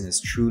how a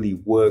business truly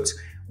works,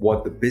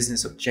 what the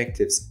business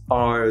objectives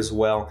are as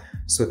well,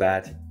 so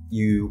that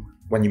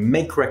when you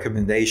make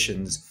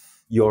recommendations,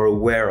 you're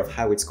aware of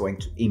how it's going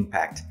to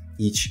impact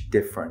each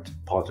different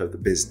part of the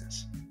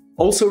business.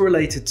 Also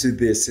related to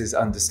this is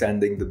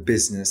understanding the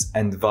business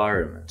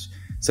environment.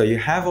 So you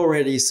have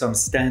already some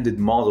standard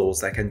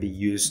models that can be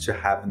used to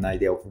have an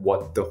idea of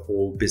what the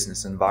whole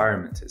business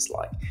environment is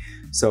like.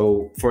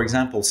 So for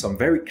example, some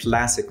very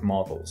classic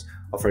models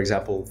are, for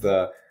example,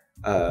 the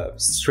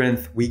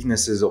strength,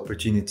 weaknesses,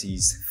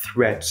 opportunities,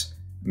 threat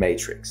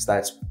matrix.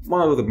 That's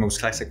one of the most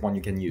classic one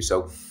you can use.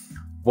 So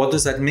what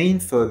does that mean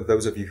for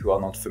those of you who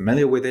are not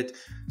familiar with it?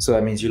 So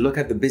that means you look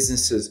at the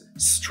business's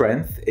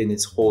strength in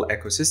its whole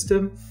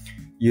ecosystem.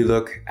 You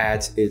look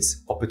at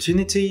its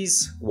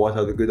opportunities. What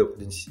are the good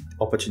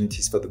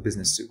opportunities for the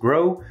business to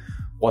grow?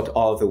 What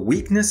are the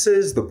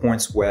weaknesses, the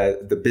points where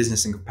the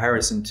business in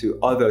comparison to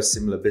other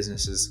similar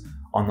businesses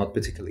are not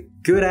particularly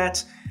good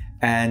at?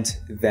 And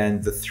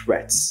then the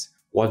threats.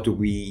 What do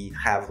we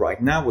have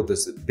right now? What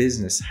does the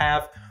business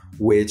have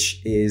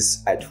which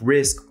is at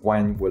risk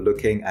when we're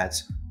looking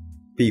at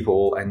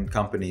people and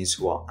companies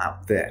who are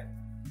out there?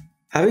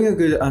 Having a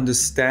good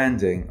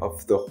understanding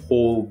of the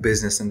whole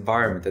business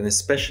environment, and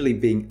especially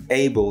being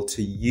able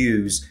to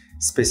use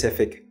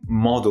specific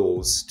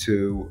models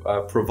to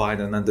provide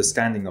an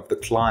understanding of the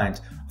client,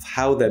 of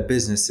how their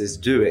business is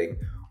doing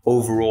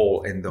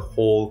overall in the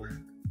whole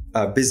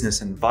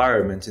business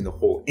environment, in the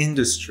whole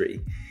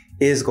industry,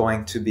 is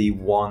going to be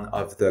one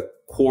of the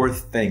core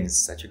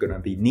things that you're going to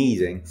be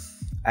needing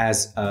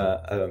as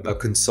a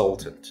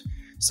consultant.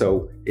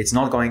 So it's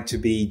not going to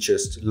be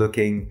just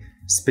looking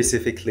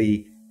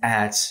specifically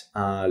at,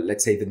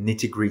 let's say, the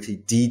nitty-gritty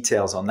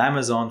details on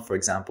Amazon, for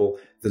example,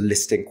 the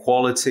listing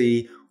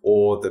quality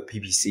or the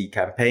PPC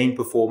campaign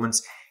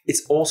performance.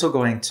 It's also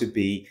going to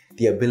be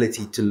the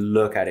ability to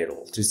look at it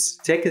all, to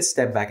take a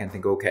step back and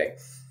think, okay,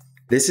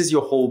 this is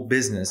your whole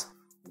business.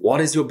 What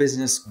is your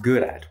business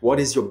good at? What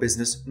is your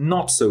business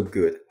not so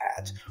good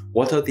at?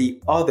 What are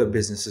the other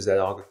businesses that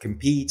are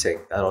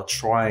competing, that are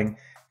trying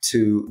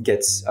to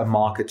get a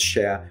market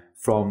share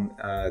from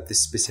this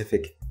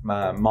specific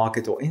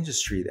market or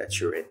industry that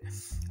you're in?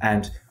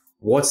 And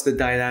what's the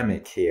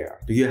dynamic here?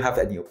 Do you have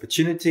any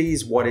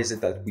opportunities? What is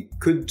it that we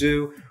could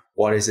do?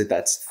 What is it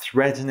that's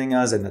threatening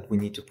us and that we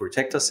need to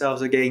protect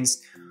ourselves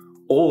against?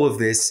 All of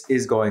this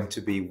is going to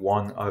be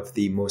one of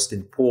the most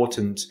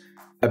important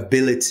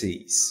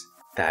abilities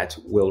that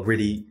will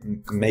really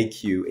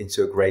make you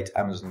into a great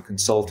Amazon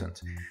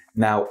consultant.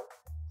 Now,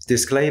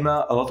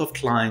 disclaimer, a lot of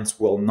clients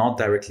will not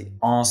directly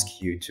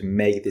ask you to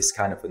make this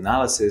kind of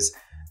analysis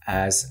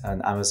as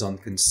an Amazon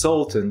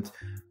consultant,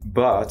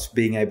 but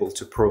being able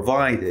to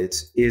provide it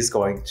is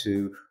going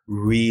to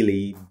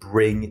really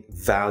bring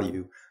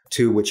value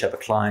to whichever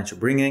client you're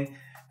bringing.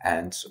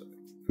 And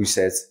who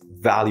says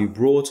value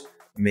brought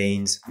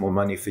means more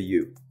money for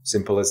you.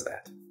 Simple as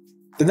that.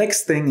 The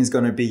next thing is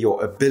going to be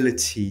your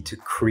ability to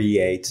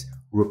create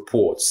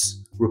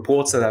reports.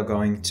 Reports that are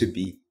going to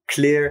be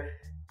clear,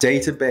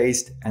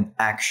 data-based, and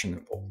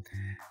actionable.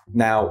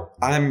 Now,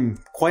 I'm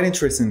quite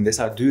interested in this.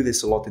 I do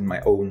this a lot in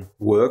my own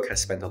work. I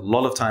spend a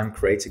lot of time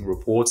creating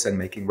reports and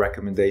making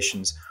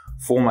recommendations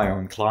for my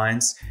own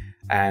clients.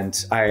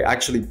 And I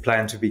actually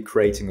plan to be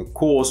creating a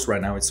course.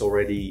 Right now, it's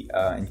already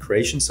in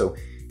creation. So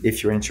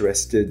if you're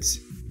interested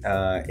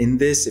in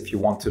this. If you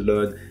want to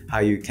learn how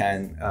you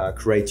can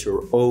create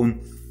your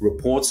own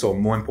reports, or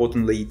more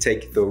importantly,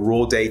 take the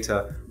raw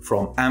data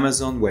from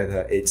Amazon,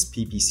 whether it's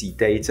PPC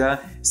data,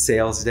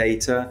 sales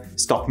data,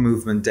 stock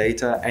movement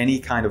data, any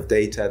kind of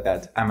data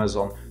that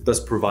Amazon does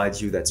provide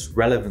you that's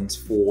relevant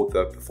for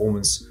the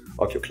performance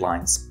of your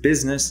client's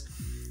business,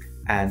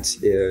 and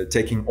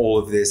taking all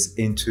of this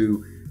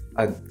into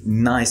a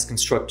nice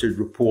constructed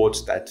report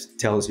that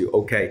tells you,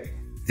 okay,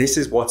 this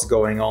is what's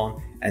going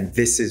on and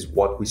this is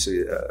what we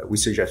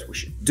suggest we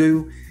should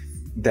do,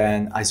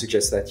 then I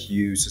suggest that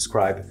you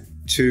subscribe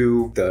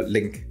to the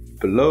link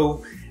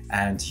below,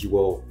 and you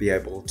will be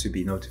able to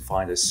be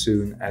notified as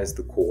soon as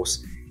the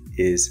course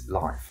is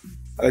live.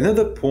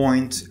 Another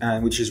point,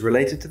 which is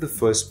related to the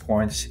first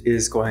point,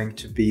 is going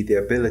to be the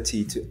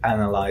ability to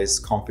analyze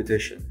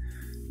competition.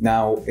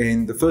 Now,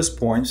 in the first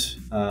point,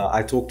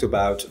 I talked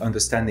about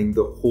understanding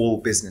the whole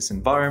business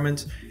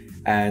environment,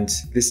 and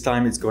this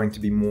time it's going to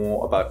be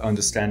more about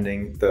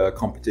understanding the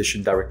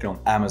competition directly on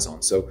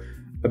Amazon. So,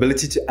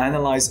 ability to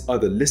analyze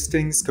other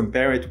listings,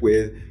 compare it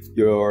with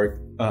your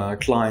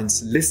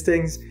clients'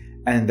 listings,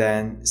 and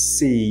then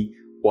see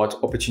what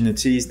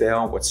opportunities there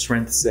are, what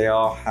strengths there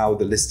are, how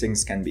the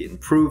listings can be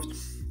improved,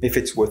 if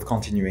it's worth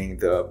continuing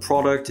the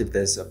product, if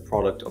there's a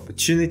product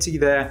opportunity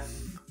there,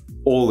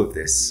 all of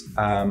this.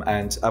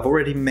 And I've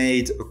already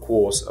made a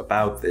course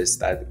about this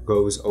that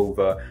goes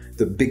over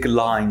the big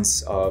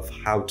lines of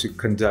how to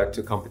conduct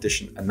a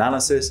competition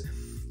analysis.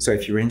 So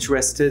if you're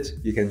interested,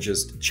 you can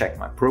just check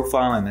my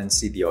profile and then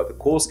see the other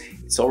course.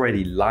 It's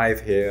already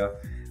live here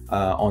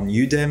on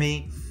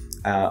Udemy.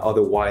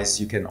 Otherwise,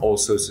 you can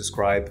also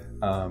subscribe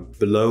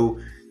below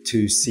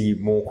to see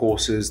more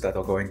courses that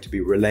are going to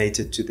be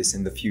related to this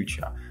in the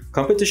future.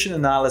 Competition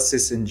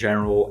analysis in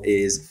general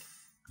is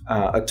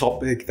a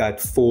topic that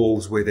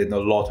falls within a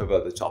lot of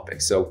other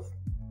topics. So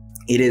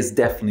it is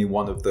definitely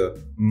one of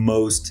the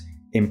most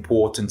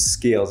important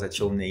skills that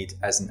you'll need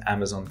as an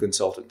Amazon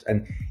consultant.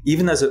 And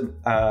even as an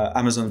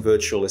Amazon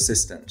virtual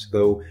assistant,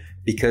 though,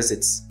 because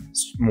it's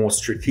more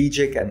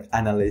strategic and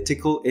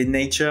analytical in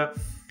nature,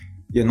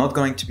 you're not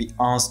going to be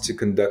asked to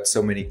conduct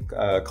so many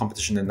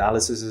competition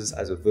analyses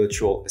as a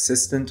virtual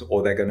assistant,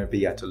 or they're going to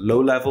be at a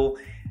low level.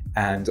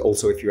 And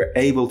also, if you're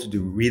able to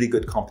do really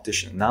good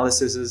competition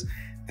analyses,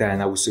 then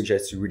I would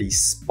suggest you really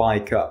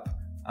spike up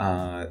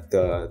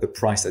the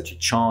price that you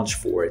charge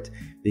for it,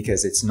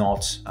 because it's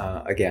not,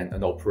 again,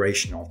 an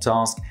operational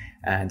task,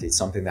 and it's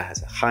something that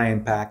has a high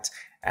impact,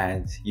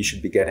 and you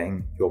should be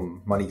getting your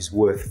money's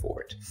worth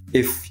for it.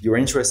 If you're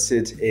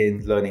interested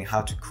in learning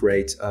how to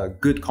create a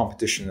good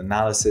competition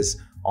analysis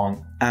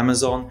on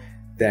Amazon,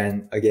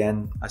 then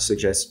again, I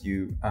suggest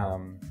you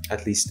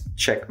at least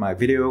check my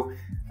video.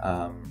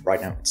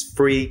 Right now it's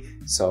free,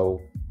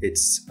 so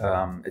it's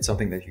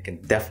something that you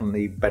can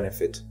definitely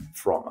benefit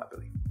from, I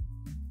believe.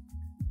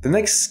 The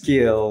next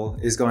skill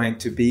is going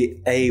to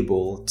be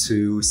able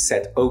to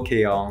set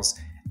OKRs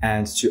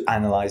and to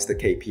analyze the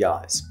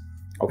KPIs.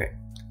 Okay.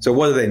 So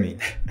what do they mean?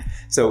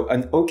 So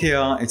an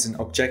OKR is an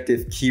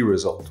objective key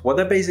result. What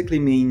that basically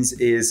means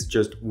is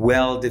just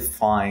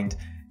well-defined,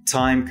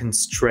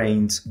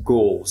 time-constrained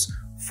goals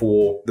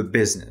for the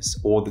business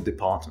or the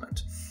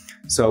department.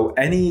 So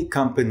any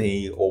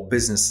company or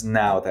business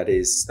now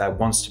that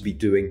wants to be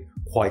doing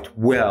quite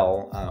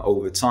well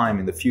over time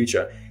in the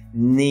future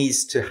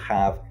needs to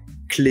have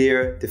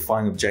clear,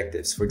 defined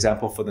objectives. For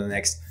example, for the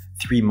next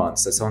 3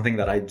 months, that's something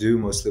that I do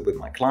mostly with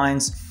my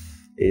clients,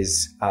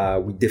 is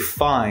we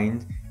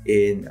define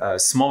in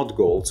SMART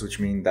goals, which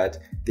mean that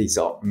these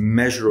are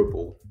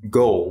measurable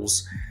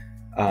goals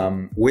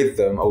with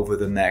them over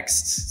the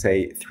next,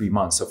 say, 3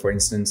 months. So for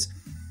instance,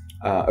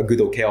 a good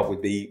OKR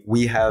would be,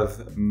 we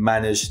have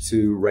managed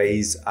to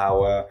raise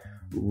our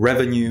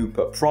revenue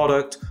per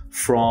product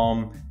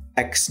from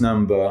X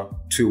number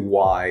to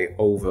Y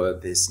over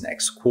this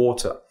next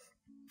quarter.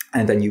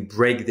 And then you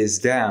break this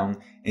down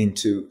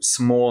into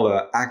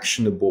smaller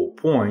actionable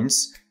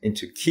points,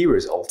 into key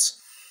results,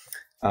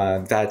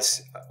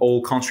 that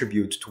all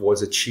contribute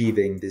towards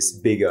achieving this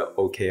bigger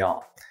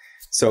OKR.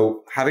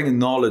 So having a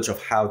knowledge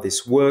of how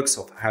this works,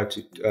 of how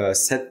to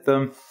set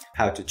them,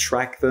 how to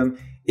track them,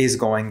 is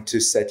going to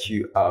set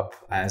you up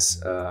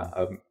as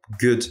a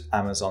good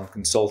Amazon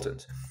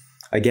consultant.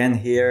 Again,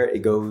 here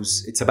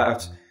it's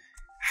about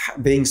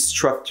being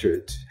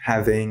structured,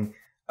 having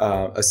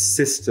a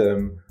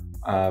system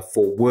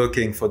for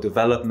working, for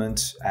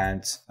development,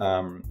 and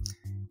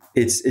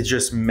it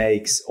just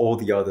makes all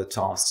the other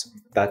tasks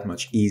that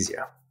much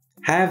easier.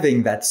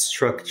 Having that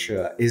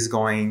structure is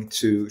going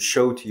to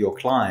show to your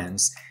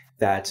clients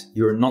that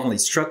you're not only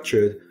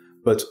structured,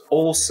 but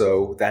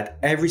also that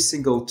every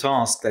single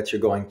task that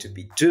you're going to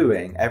be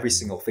doing, every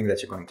single thing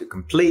that you're going to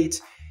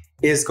complete,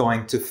 is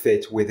going to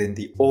fit within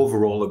the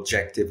overall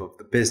objective of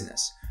the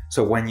business.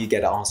 So when you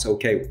get asked,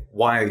 okay,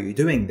 why are you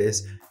doing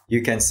this?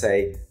 You can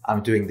say,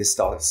 I'm doing this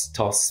task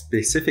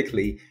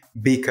specifically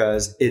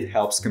because it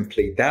helps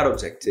complete that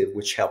objective,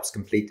 which helps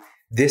complete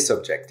this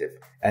objective.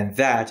 And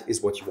that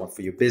is what you want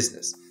for your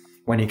business.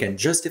 When you can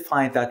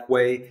justify it that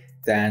way,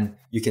 then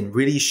you can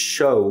really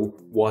show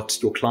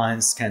what your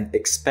clients can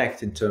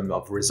expect in terms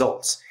of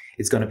results.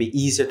 It's going to be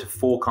easier to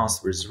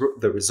forecast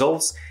the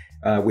results,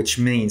 which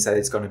means that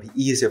it's going to be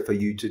easier for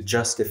you to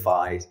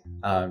justify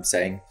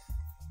saying,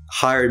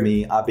 hire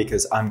me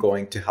because I'm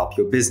going to help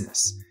your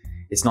business.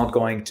 It's not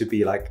going to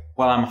be like,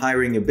 well, I'm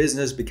hiring your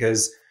business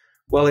because,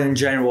 well, in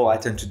general, I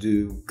tend to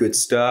do good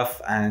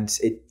stuff and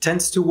it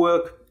tends to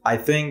work. I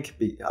think,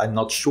 I'm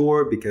not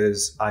sure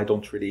because I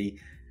don't really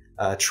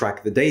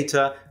track the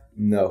data.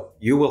 No,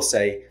 you will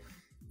say,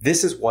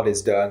 this is what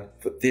is done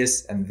for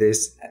this and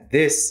this and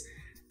this,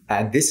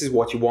 and this is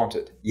what you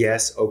wanted.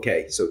 Yes,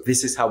 okay, so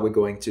this is how we're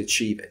going to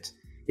achieve it.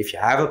 If you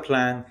have a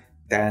plan,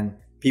 then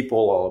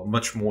people are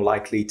much more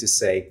likely to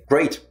say,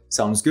 great,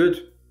 sounds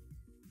good.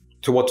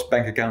 To what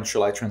bank account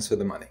shall I transfer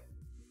the money?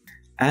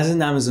 As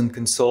an Amazon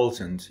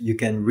consultant, you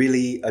can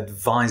really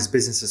advise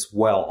businesses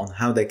well on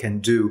how they can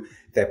do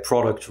their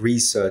product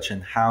research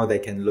and how they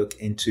can look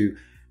into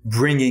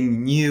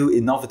bringing new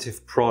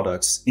innovative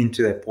products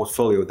into their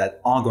portfolio that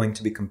are going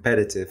to be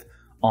competitive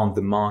on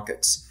the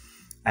markets.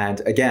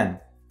 And again,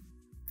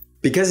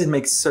 because it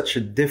makes such a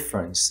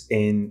difference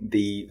in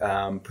the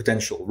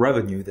potential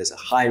revenue, there's a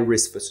high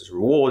risk versus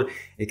reward.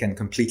 It can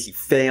completely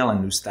fail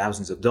and lose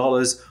thousands of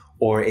dollars,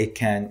 or it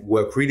can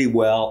work really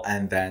well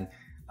and then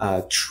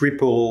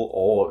triple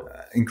or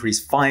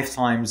increase 5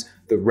 times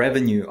the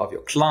revenue of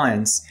your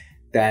clients.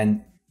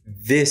 Then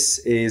this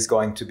is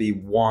going to be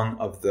one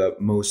of the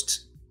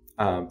most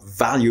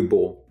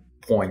valuable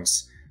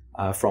points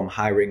from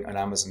hiring an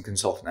Amazon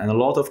consultant. And a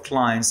lot of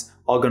clients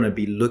are going to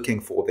be looking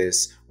for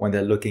this when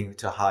they're looking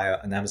to hire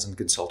an Amazon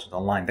consultant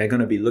online. They're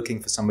going to be looking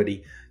for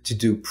somebody to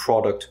do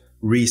product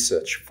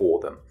research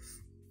for them.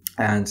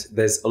 And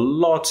there's a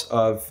lot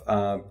of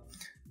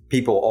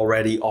people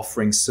already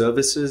offering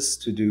services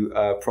to do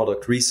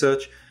product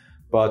research,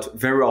 but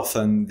very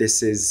often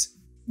this is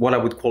what I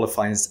would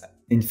qualify as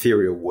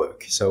inferior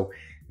work. So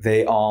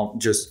they are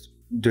just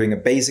doing a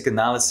basic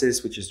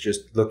analysis, which is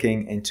just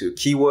looking into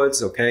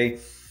keywords. Okay,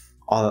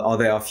 are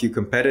there a few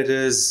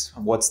competitors?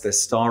 What's their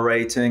star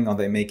rating? Are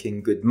they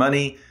making good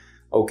money?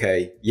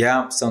 Okay,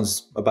 yeah,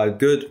 sounds about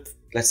good.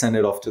 Let's send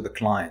it off to the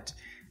client.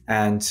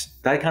 And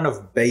that kind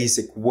of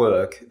basic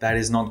work, that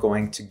is not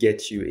going to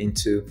get you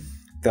into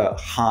the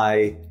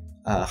high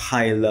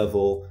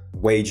level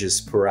wages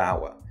per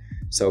hour.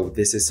 So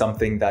this is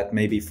something that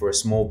maybe for a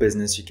small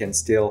business you can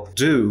still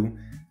do.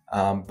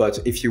 But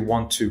if you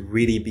want to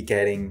really be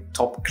getting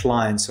top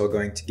clients who are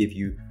going to give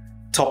you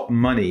top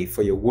money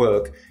for your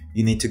work,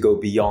 you need to go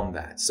beyond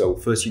that. So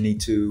first you need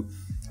to,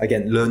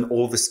 again, learn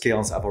all the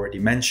skills I've already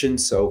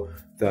mentioned. So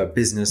the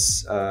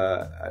business,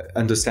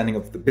 understanding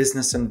of the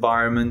business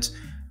environment,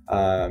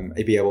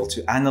 be able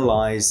to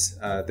analyze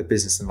the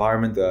business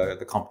environment,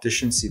 the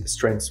competition, see the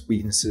strengths,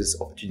 weaknesses,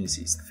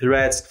 opportunities,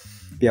 threats,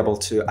 be able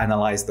to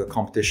analyze the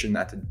competition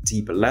at a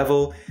deeper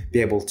level, be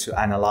able to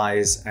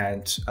analyze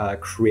and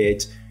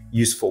create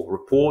useful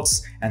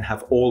reports and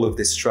have all of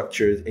this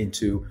structured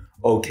into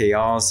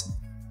OKRs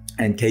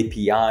and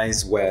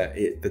KPIs where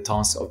the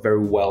tasks are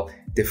very well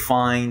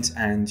defined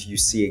and you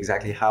see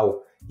exactly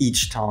how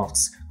each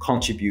task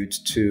contributes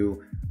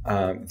to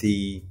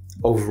the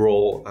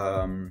overall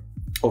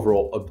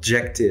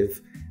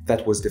objective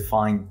that was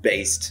defined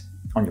based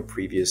on your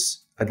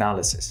previous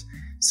analysis.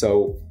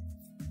 So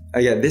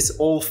again, this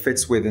all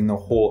fits within the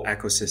whole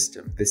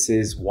ecosystem. This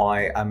is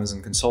why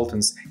Amazon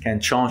consultants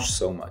can charge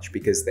so much,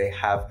 because they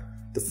have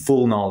the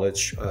full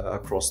knowledge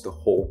across the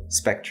whole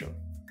spectrum.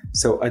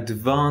 So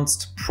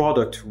advanced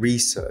product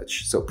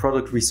research. So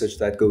product research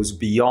that goes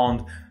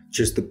beyond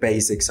just the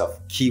basics of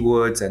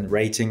keywords and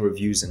rating,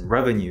 reviews, and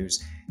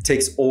revenues,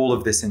 takes all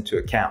of this into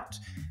account.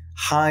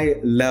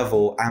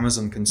 High-level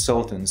Amazon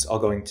consultants are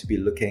going to be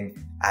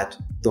looking at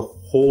the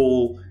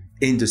whole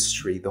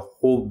industry, the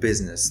whole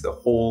business, the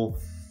whole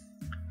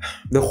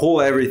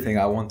everything,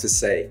 I want to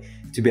say,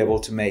 to be able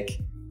to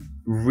make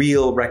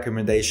real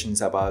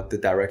recommendations about the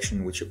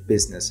direction which a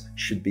business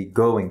should be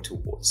going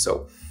towards.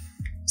 So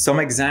some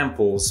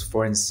examples,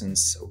 for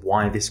instance, of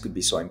why this could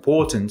be so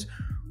important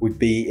would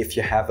be if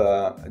you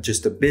have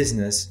just a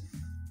business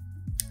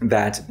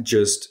that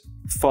just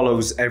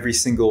follows every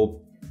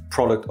single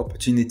product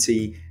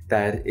opportunity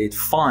that it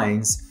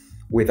finds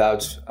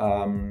without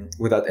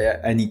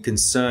any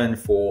concern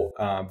for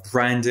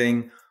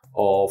branding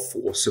or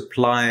for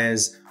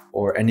suppliers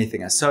or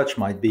anything as such.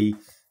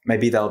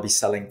 Maybe they'll be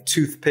selling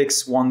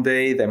toothpicks one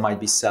day, they might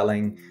be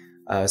selling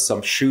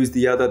some shoes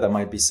the other, they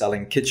might be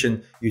selling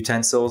kitchen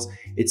utensils.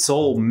 It's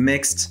all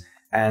mixed,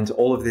 and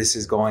all of this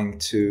is going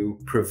to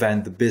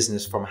prevent the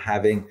business from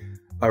having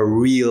a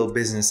real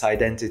business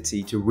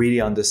identity to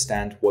really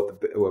understand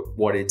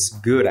what it's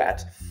good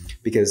at.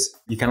 Because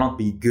you cannot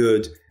be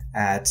good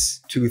at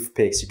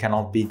toothpicks, you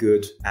cannot be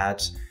good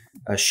at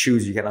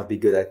shoes, you cannot be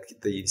good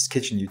at these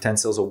kitchen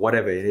utensils or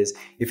whatever it is.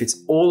 If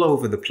it's all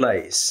over the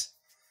place,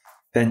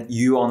 then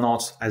you are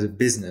not, as a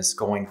business,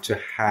 going to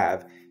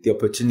have the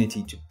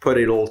opportunity to put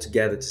it all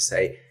together to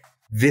say,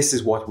 this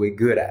is what we're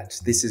good at,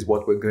 this is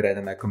what we're good at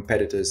and our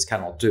competitors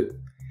cannot do.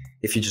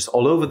 If you're just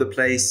all over the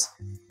place,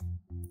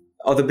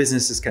 other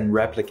businesses can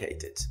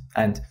replicate it.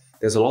 And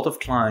there's a lot of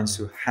clients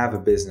who have a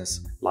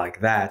business like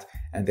that,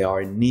 and they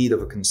are in need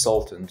of a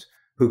consultant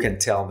who can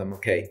tell them,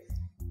 okay,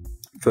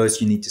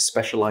 first you need to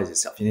specialize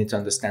yourself. You need to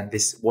understand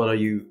this. What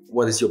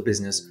is your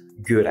business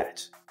good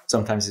at?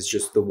 Sometimes it's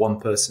just the one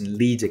person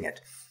leading it.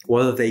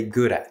 What are they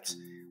good at?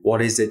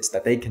 What is it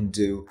that they can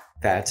do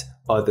that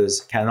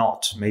others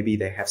cannot? Maybe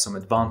they have some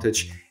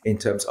advantage in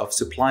terms of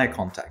supplier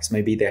contacts.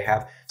 Maybe they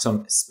have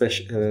some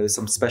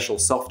special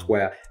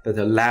software that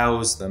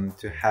allows them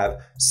to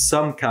have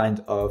some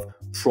kind of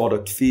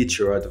product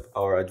feature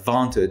or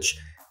advantage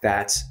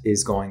that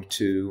is going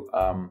to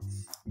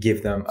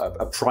give them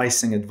a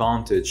pricing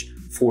advantage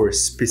for a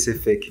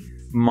specific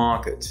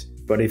market.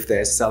 But if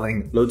they're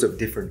selling loads of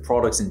different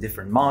products in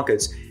different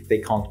markets, they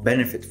can't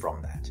benefit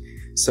from that.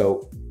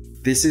 So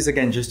this is,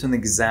 again, just an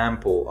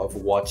example of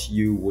what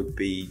you would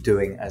be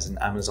doing as an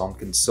Amazon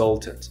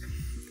consultant.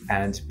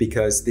 And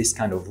because this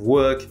kind of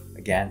work,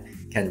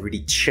 again, can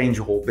really change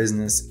your whole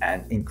business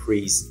and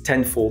increase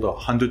tenfold or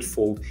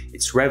hundredfold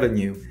its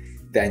revenue,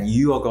 then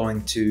you are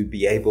going to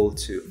be able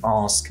to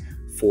ask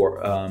for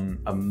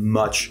a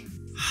much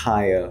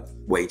higher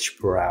wage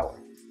per hour.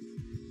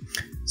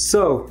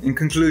 So, in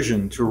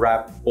conclusion, to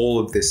wrap all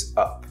of this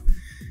up,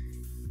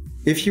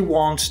 if you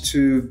want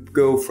to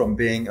go from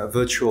being a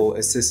virtual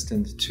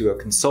assistant to a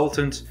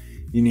consultant,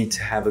 you need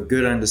to have a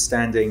good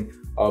understanding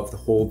of the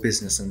whole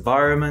business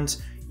environment.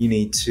 You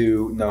need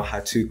to know how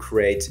to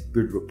create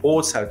good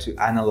reports, how to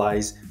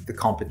analyze the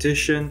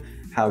competition,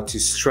 how to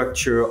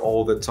structure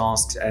all the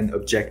tasks and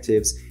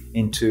objectives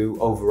into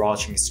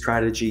overarching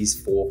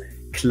strategies for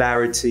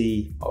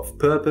clarity of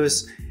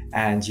purpose.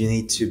 And you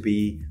need to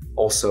be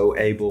also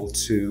able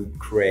to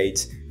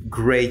create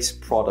great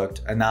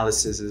product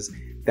analyses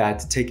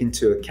that take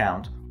into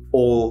account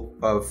all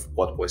of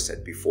what was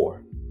said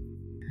before.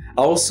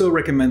 I also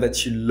recommend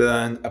that you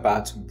learn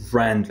about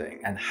branding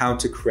and how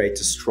to create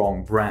a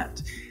strong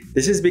brand.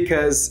 This is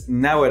because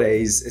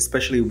nowadays,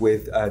 especially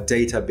with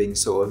data being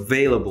so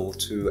available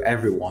to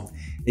everyone,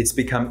 it's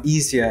become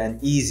easier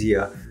and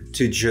easier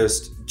to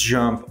just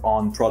jump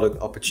on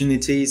product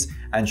opportunities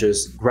and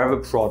just grab a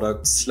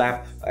product,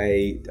 slap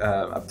a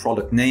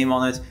product name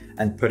on it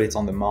and put it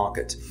on the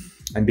market.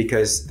 And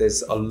because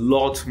there's a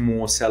lot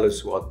more sellers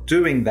who are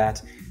doing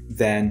that,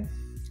 then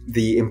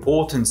the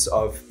importance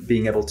of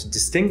being able to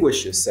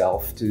distinguish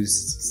yourself, to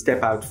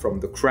step out from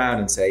the crowd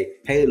and say,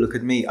 hey, look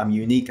at me, I'm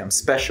unique, I'm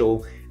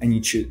special, and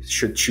you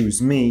should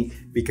choose me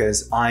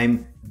because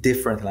I'm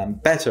different and I'm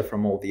better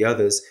from all the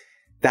others,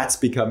 that's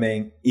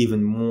becoming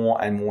even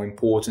more and more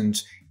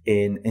important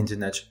in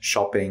internet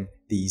shopping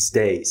these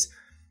days.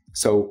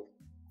 So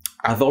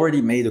I've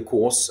already made a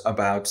course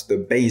about the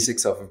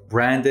basics of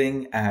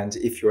branding, and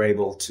if you're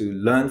able to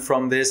learn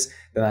from this,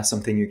 then that's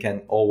something you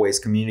can always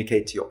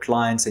communicate to your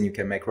clients, and you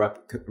can make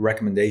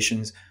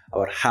recommendations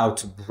about how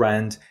to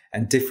brand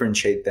and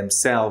differentiate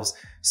themselves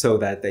so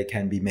that they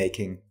can be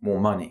making more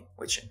money,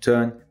 which in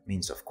turn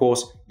means, of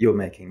course, you're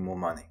making more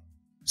money.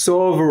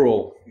 So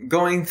overall,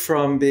 going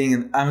from being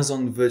an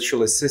Amazon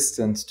virtual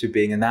assistant to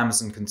being an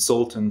Amazon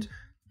consultant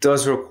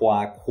does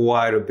require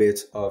quite a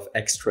bit of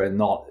extra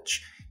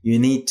knowledge. You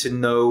need to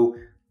know,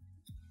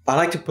 I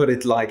like to put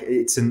it like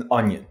it's an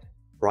onion,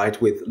 right?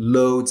 With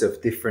loads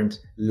of different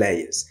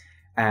layers.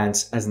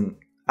 And as an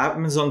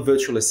Amazon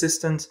virtual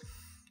assistant,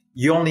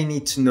 you only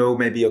need to know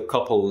maybe a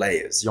couple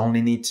layers. You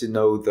only need to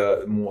know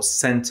the more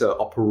center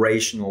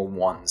operational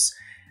ones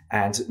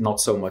and not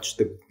so much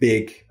the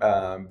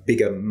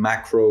bigger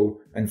macro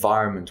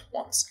environment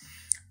ones.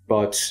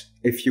 But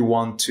if you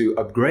want to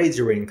upgrade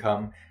your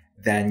income,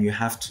 then you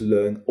have to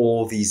learn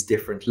all these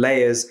different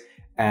layers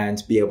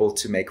and be able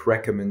to make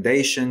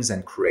recommendations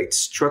and create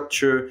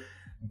structure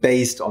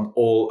based on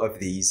all of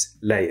these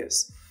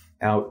layers.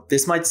 Now,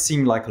 this might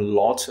seem like a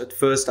lot at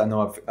first. I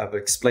know I've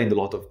explained a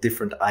lot of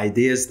different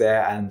ideas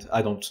there, and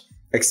I don't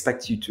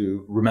expect you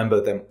to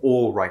remember them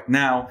all right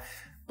now.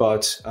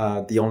 But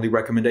the only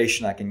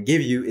recommendation I can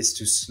give you is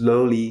to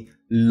slowly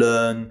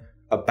learn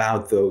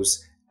about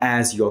those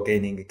as you're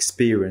gaining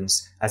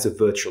experience as a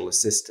virtual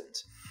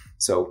assistant.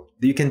 So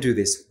you can do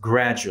this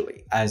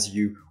gradually as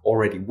you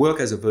already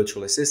work as a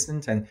virtual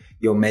assistant and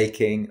you're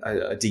making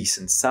a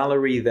decent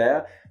salary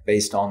there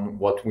based on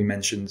what we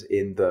mentioned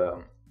in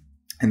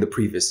the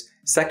previous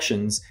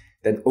sections.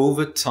 Then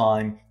over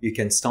time, you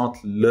can start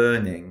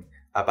learning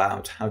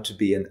about how to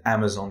be an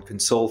Amazon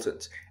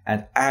consultant.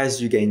 And as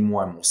you gain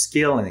more and more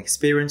skill and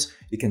experience,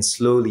 you can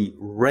slowly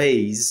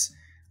raise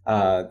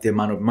the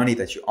amount of money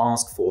that you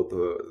ask for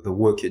the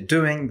work you're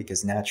doing,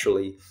 because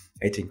naturally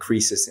it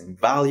increases in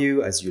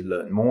value as you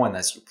learn more and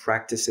as you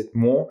practice it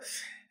more.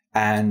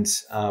 And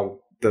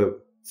the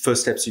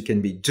first steps you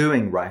can be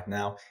doing right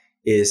now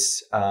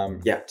is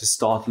to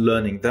start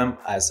learning them.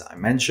 As I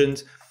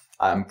mentioned,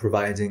 I'm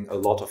providing a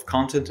lot of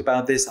content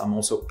about this. I'm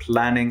also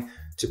planning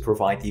to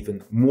provide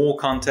even more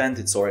content.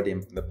 It's already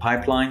in the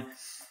pipeline.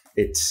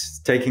 It's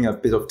taking a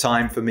bit of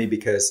time for me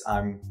because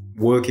I'm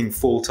working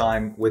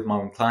full-time with my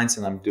own clients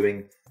and I'm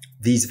doing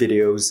these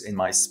videos in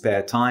my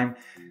spare time.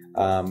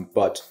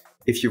 But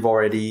If you've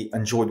already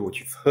enjoyed what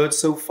you've heard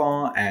so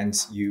far and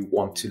you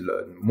want to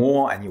learn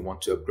more and you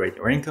want to upgrade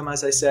your income,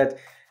 as I said,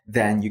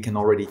 then you can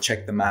already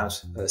check them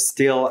out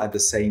still at the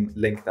same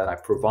link that I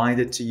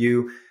provided to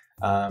you.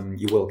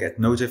 You will get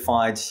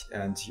notified,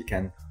 and you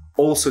can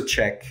also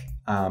check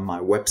my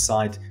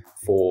website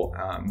for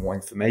more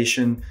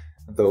information,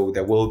 though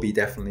there will be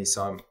definitely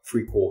some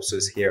free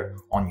courses here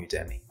on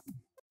Udemy.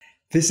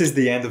 This is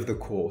the end of the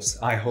course.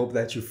 I hope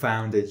that you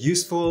found it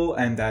useful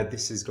and that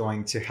this is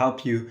going to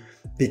help you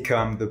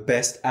become the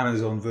best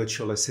Amazon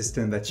virtual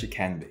assistant that you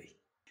can be.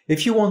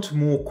 If you want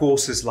more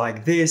courses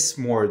like this,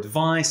 more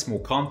advice,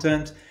 more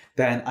content,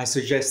 then I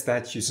suggest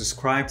that you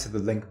subscribe to the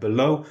link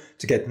below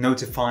to get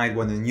notified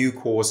when a new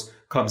course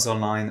comes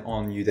online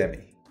on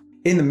Udemy.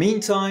 In the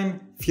meantime,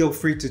 feel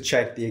free to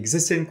check the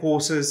existing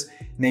courses,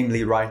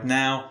 namely right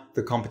now,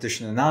 the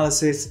competition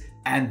analysis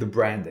and the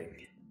branding.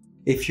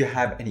 If you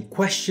have any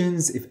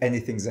questions, if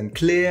anything's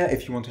unclear,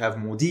 if you want to have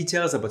more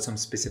details about some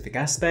specific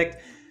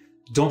aspect,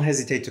 don't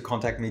hesitate to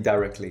contact me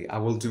directly. I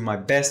will do my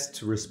best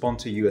to respond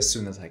to you as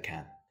soon as I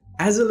can.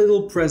 As a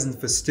little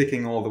present for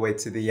sticking all the way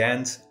to the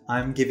end,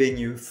 I'm giving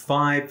you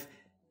 5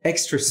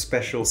 extra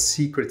special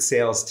secret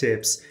sales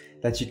tips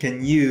that you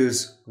can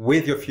use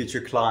with your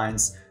future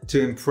clients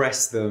to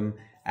impress them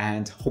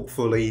and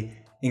hopefully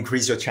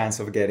increase your chance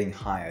of getting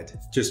hired.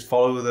 Just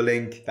follow the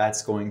link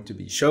that's going to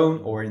be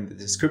shown or in the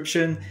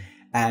description,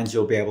 and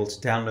you'll be able to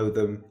download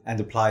them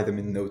and apply them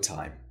in no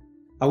time.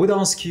 I would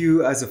ask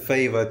you as a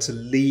favor to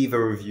leave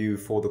a review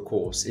for the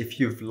course. If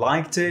you've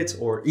liked it,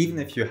 or even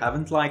if you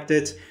haven't liked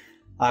it,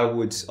 I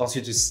would ask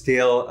you to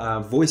still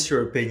voice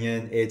your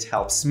opinion. It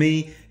helps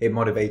me, it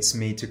motivates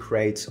me to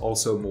create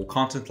also more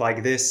content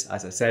like this.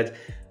 As I said,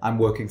 I'm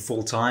working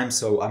full-time,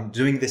 so I'm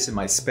doing this in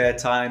my spare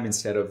time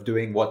instead of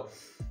doing what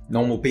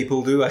normal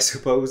people do, I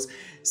suppose.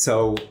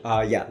 So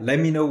yeah, let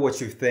me know what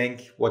you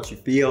think, what you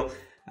feel.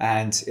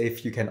 And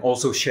if you can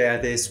also share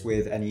this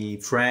with any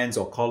friends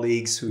or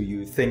colleagues who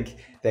you think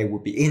they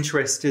would be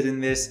interested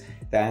in this,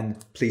 then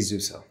please do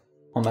so.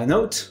 On that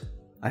note,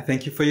 I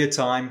thank you for your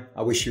time.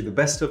 I wish you the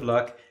best of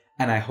luck,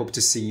 and I hope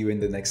to see you in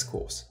the next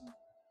course.